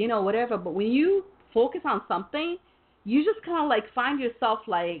they get, whatever. But when you focus on something, you just kind of find yourself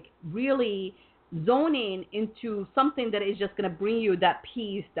really zoning into something that is just going to bring you that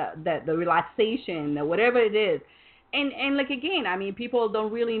peace, that the relaxation, whatever it is. And again, I mean, people don't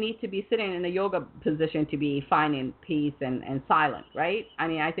really need to be sitting in a yoga position to be finding peace and silence, right? I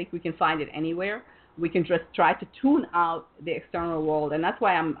mean, I think we can find it anywhere. We can just try to tune out the external world, and that's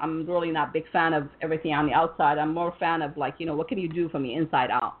why I'm really not a big fan of everything on the outside. I'm more a fan of what can you do from the inside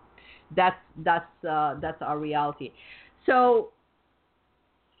out? That's our reality. So,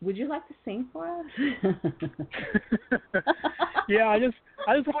 would you like to sing for us? Yeah, I just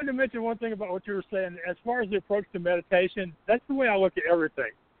wanted to mention one thing about what you were saying. As far as the approach to meditation, that's the way I look at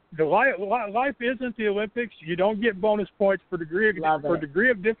everything. The life isn't the Olympics. You don't get bonus points for degree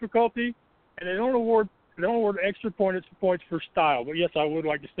of difficulty, and they don't award extra points for style. But yes, I would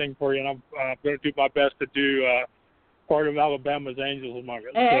like to sing for you, and I'm going to do my best to do part of Alabama's Angels Among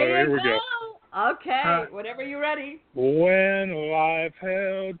Us. Here we go. Okay, whenever you're ready. When life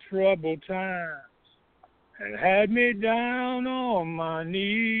held troubled times and had me down on my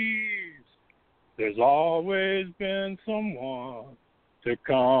knees, there's always been someone to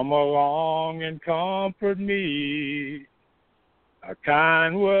come along and comfort me. A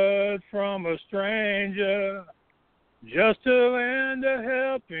kind word from a stranger, just to lend a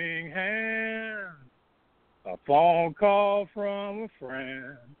helping hand. A phone call from a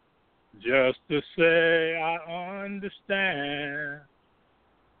friend, just to say I understand.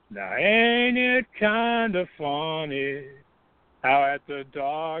 Now ain't it kind of funny how at the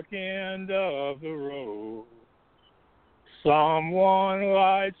dark end of the road someone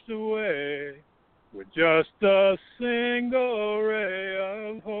lights the way with just a single ray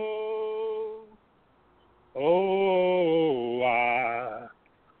of hope. Oh, I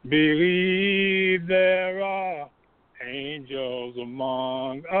believe there are angels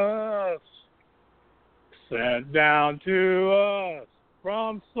among us, sent down to us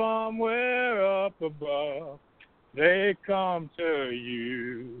from somewhere up above. They come to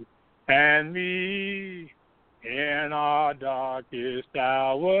you and me in our darkest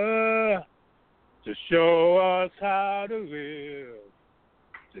hour to show us how to live,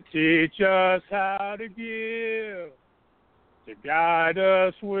 to teach us how to give, to guide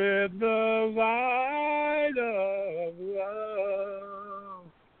us with the light of love.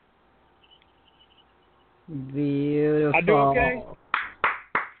 Beautiful. I do okay?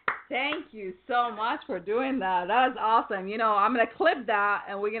 Thank you so much for doing that. That was awesome. You know, I'm going to clip that,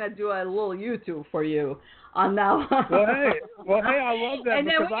 and we're going to do a little YouTube for you on that one. Well, hey, I love that. And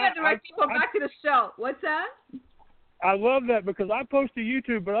then we're going to direct people back to the show. What's that? I love that because I post to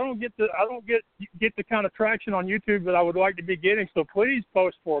YouTube, but I don't get the kind of traction on YouTube that I would like to be getting. So please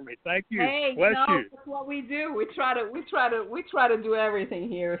post for me. Thank you. Hey, Bless you. That's what we do. We try to do everything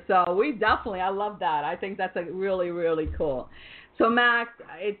here. So we definitely, I love that. I think that's really, really cool. So Max,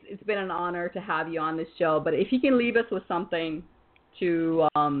 it's been an honor to have you on this show. But if you can leave us with something to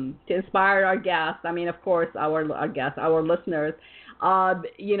inspire our guests, I mean, of course, our guests, our listeners.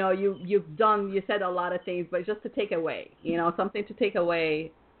 You know, you said a lot of things, but just to take away, you know, something to take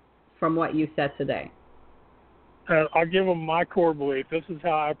away from what you said today. I'll give them my core belief. This is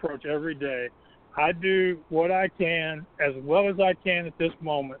how I approach every day. I do what I can as well as I can at this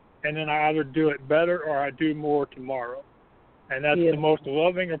moment, and then I either do it better or I do more tomorrow. And that's the most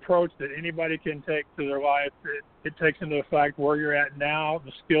loving approach that anybody can take to their life. It takes into effect where you're at now,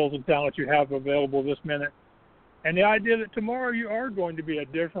 the skills and talent you have available this minute, and the idea that tomorrow you are going to be a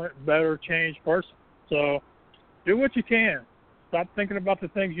different, better, changed person. So do what you can. Stop thinking about the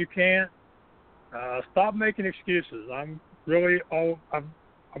things you can't. Stop making excuses. I'm the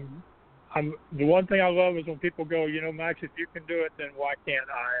one thing I love is when people go, you know, Max, if you can do it, then why can't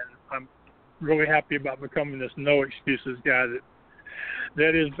I? And I'm really happy about becoming this no excuses guy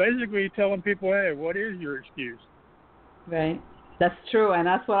that is basically telling people, hey, what is your excuse? Right. That's true, and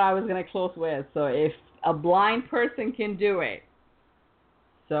that's what I was going to close with. So if a blind person can do it,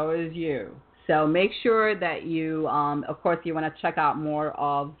 so is you. So make sure that you, of course, you want to check out more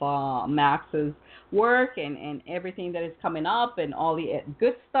of Max's work and everything that is coming up and all the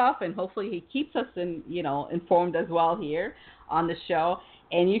good stuff. And hopefully he keeps us informed as well here on the show.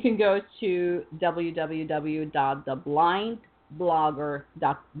 And you can go to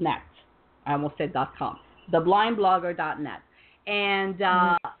www.theblindblogger.net. I almost said .com. Theblindblogger.net. And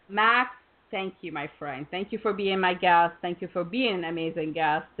Max, thank you, my friend. Thank you for being my guest. Thank you for being an amazing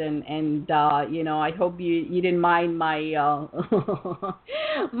guest. And you know, I hope you didn't mind my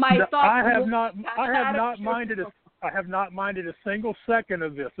my thoughts. I have not minded a single second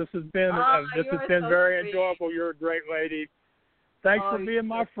of this. This has been very enjoyable. You're a great lady. Thanks for being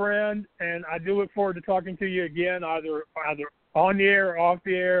my friend, and I do look forward to talking to you again, either on the air or off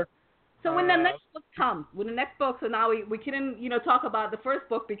the air. So when the next book comes, so now we couldn't, talk about the first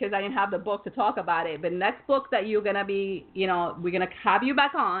book because I didn't have the book to talk about it. But next book that you're going to be, we're going to have you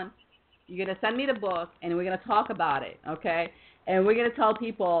back on. You're going to send me the book, and we're going to talk about it, okay? And we're going to tell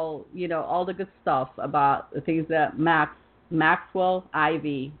people, all the good stuff about the things that Maxwell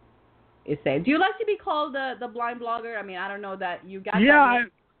Ivy is saying. Do you like to be called the blind blogger? I mean, I don't know that you got that.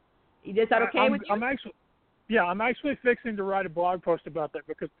 Is that okay with you? I'm actually fixing to write a blog post about that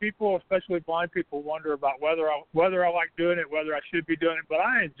because people, especially blind people, wonder about whether I like doing it, whether I should be doing it. But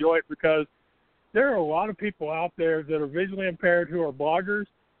I enjoy it because there are a lot of people out there that are visually impaired who are bloggers,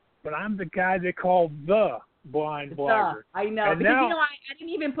 but I'm the guy they call the blind blogger. I know. And because, now, I didn't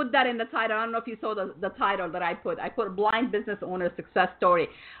even put that in the title. I don't know if you saw the title that I put. I put Blind Business Owner Success Story.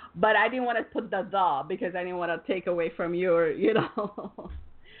 But I didn't want to put the because I didn't want to take away from your, Yeah,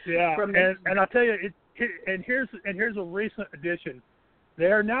 and I'll tell you, here's a recent addition.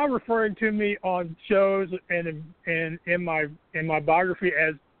 They are now referring to me on shows and in my biography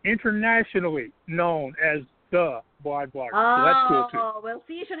as internationally known as the blind blogger. Oh, so that's cool too. Well,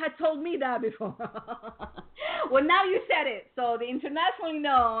 see, you should have told me that before. Well, now you said it. So the internationally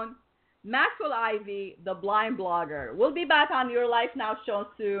known Maxwell Ivy, the blind blogger, will be back on Your Life Now show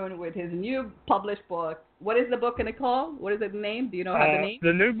soon with his new published book. What is the book going to call? What is it named? Do you know how the name?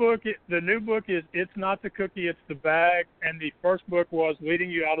 The new book is It's Not the Cookie, It's the Bag, and the first book was Leading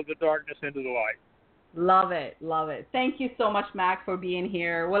You Out of the Darkness into the Light. Love it, love it. Thank you so much, Max, for being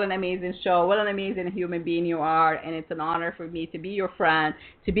here. What an amazing show. What an amazing human being you are. And it's an honor for me to be your friend,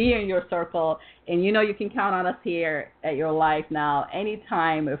 to be in your circle. And you know you can count on us here at Your Life Now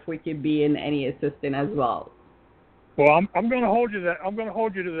anytime if we can be in any assistance as well. Well, I'm going to hold you to that. I'm going to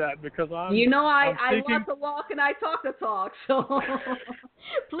hold you to that because I love to walk and I talk the talk. So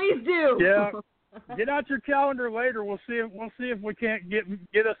please do. Yeah. Get out your calendar later. We'll see if we can't get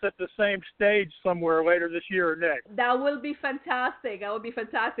us at the same stage somewhere later this year or next. That will be fantastic.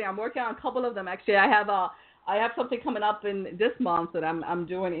 I'm working on a couple of them actually. I have something coming up in this month that I'm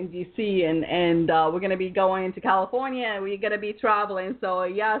doing in DC, and we're going to be going to California, and we're going to be traveling. So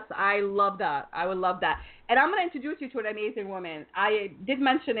yes, I love that. I would love that. And I'm going to introduce you to an amazing woman. I did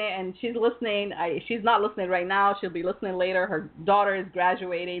mention it, and she's listening. She's not listening right now. She'll be listening later. Her daughter is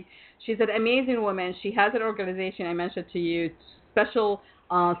graduating. She's an amazing woman. She has an organization I mentioned to you, Special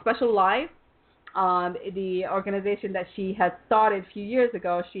Life. The organization that she had started a few years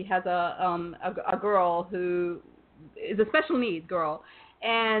ago. She has a girl who is a special needs girl,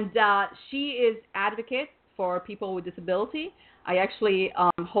 and she is advocate for people with disability. I actually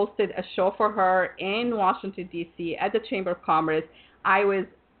hosted a show for her in Washington, D.C. at the Chamber of Commerce. I was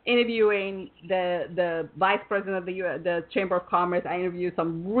interviewing the vice president of the Chamber of Commerce. I interviewed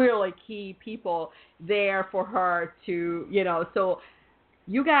some really key people there for her to, so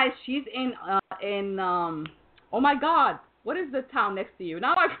you guys, she's in oh my God, what is the town next to you?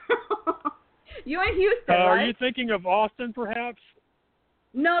 Now you're in Houston, right? Are you thinking of Austin, perhaps?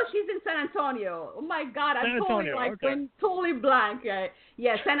 No, she's in San Antonio. Oh my God, I'm totally blank.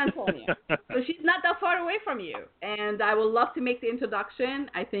 Yeah, San Antonio. So she's not that far away from you, and I would love to make the introduction.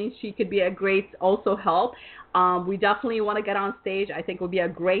 I think she could be a great also help. We definitely want to get on stage. I think it would be a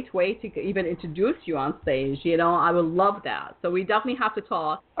great way to even introduce you on stage. I would love that. So we definitely have to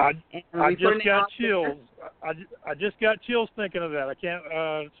talk. I just got chills. I just got chills thinking of that. I can't.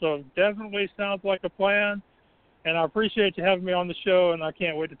 So definitely sounds like a plan. And I appreciate you having me on the show, and I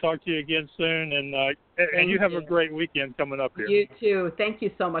can't wait to talk to you again soon. And you have a great weekend coming up here. You too. Thank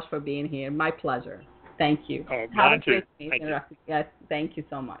you so much for being here. My pleasure. Thank you. Mine too. Thank you. Yes, thank you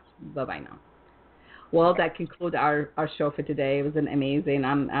so much. Bye-bye now. Well, that concludes our show for today. It was amazing.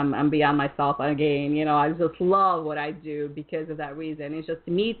 I'm beyond myself again. I just love what I do because of that reason. It's just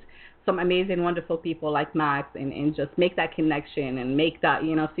to meet some amazing, wonderful people like Max and just make that connection and make that,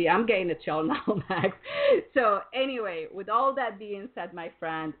 see, I'm getting a chill now, Max. So anyway, with all that being said, my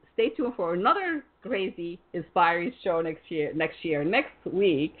friend, stay tuned for another crazy, inspiring show next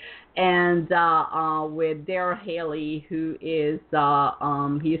week. And with Darryl Haley, who is,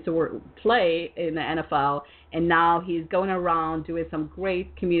 he used to play in the NFL, and now he's going around doing some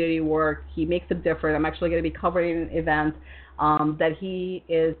great community work. He makes a difference. I'm actually going to be covering an event that he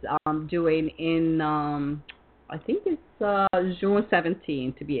is doing in, I think it's June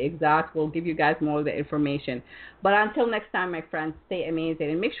 17th to be exact. We'll give you guys more of the information. But until next time, my friends, stay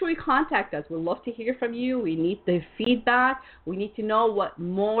amazing. And make sure you contact us. We'd love to hear from you. We need the feedback. We need to know what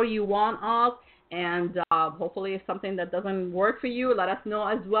more you want of. And hopefully if something that doesn't work for you, let us know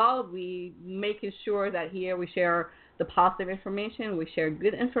as well. We making sure that here we share the positive information. We share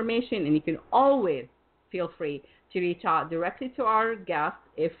good information. And you can always feel free to reach out directly to our guests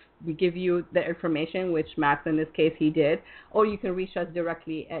if we give you the information, which Max in this case he did, or you can reach us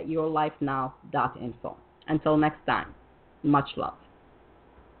directly at yourlifenow.info. Until next time, much love.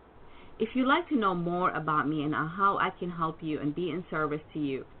 If you'd like to know more about me and how I can help you and be in service to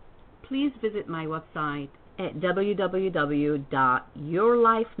you, please visit my website at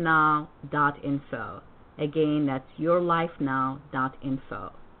www.yourlifenow.info. Again, that's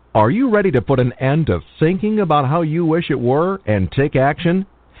yourlifenow.info. Are you ready to put an end to thinking about how you wish it were and take action?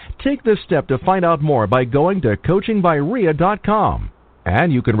 Take this step to find out more by going to coachingbyria.com,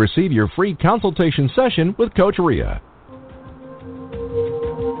 and you can receive your free consultation session with Coach Ria.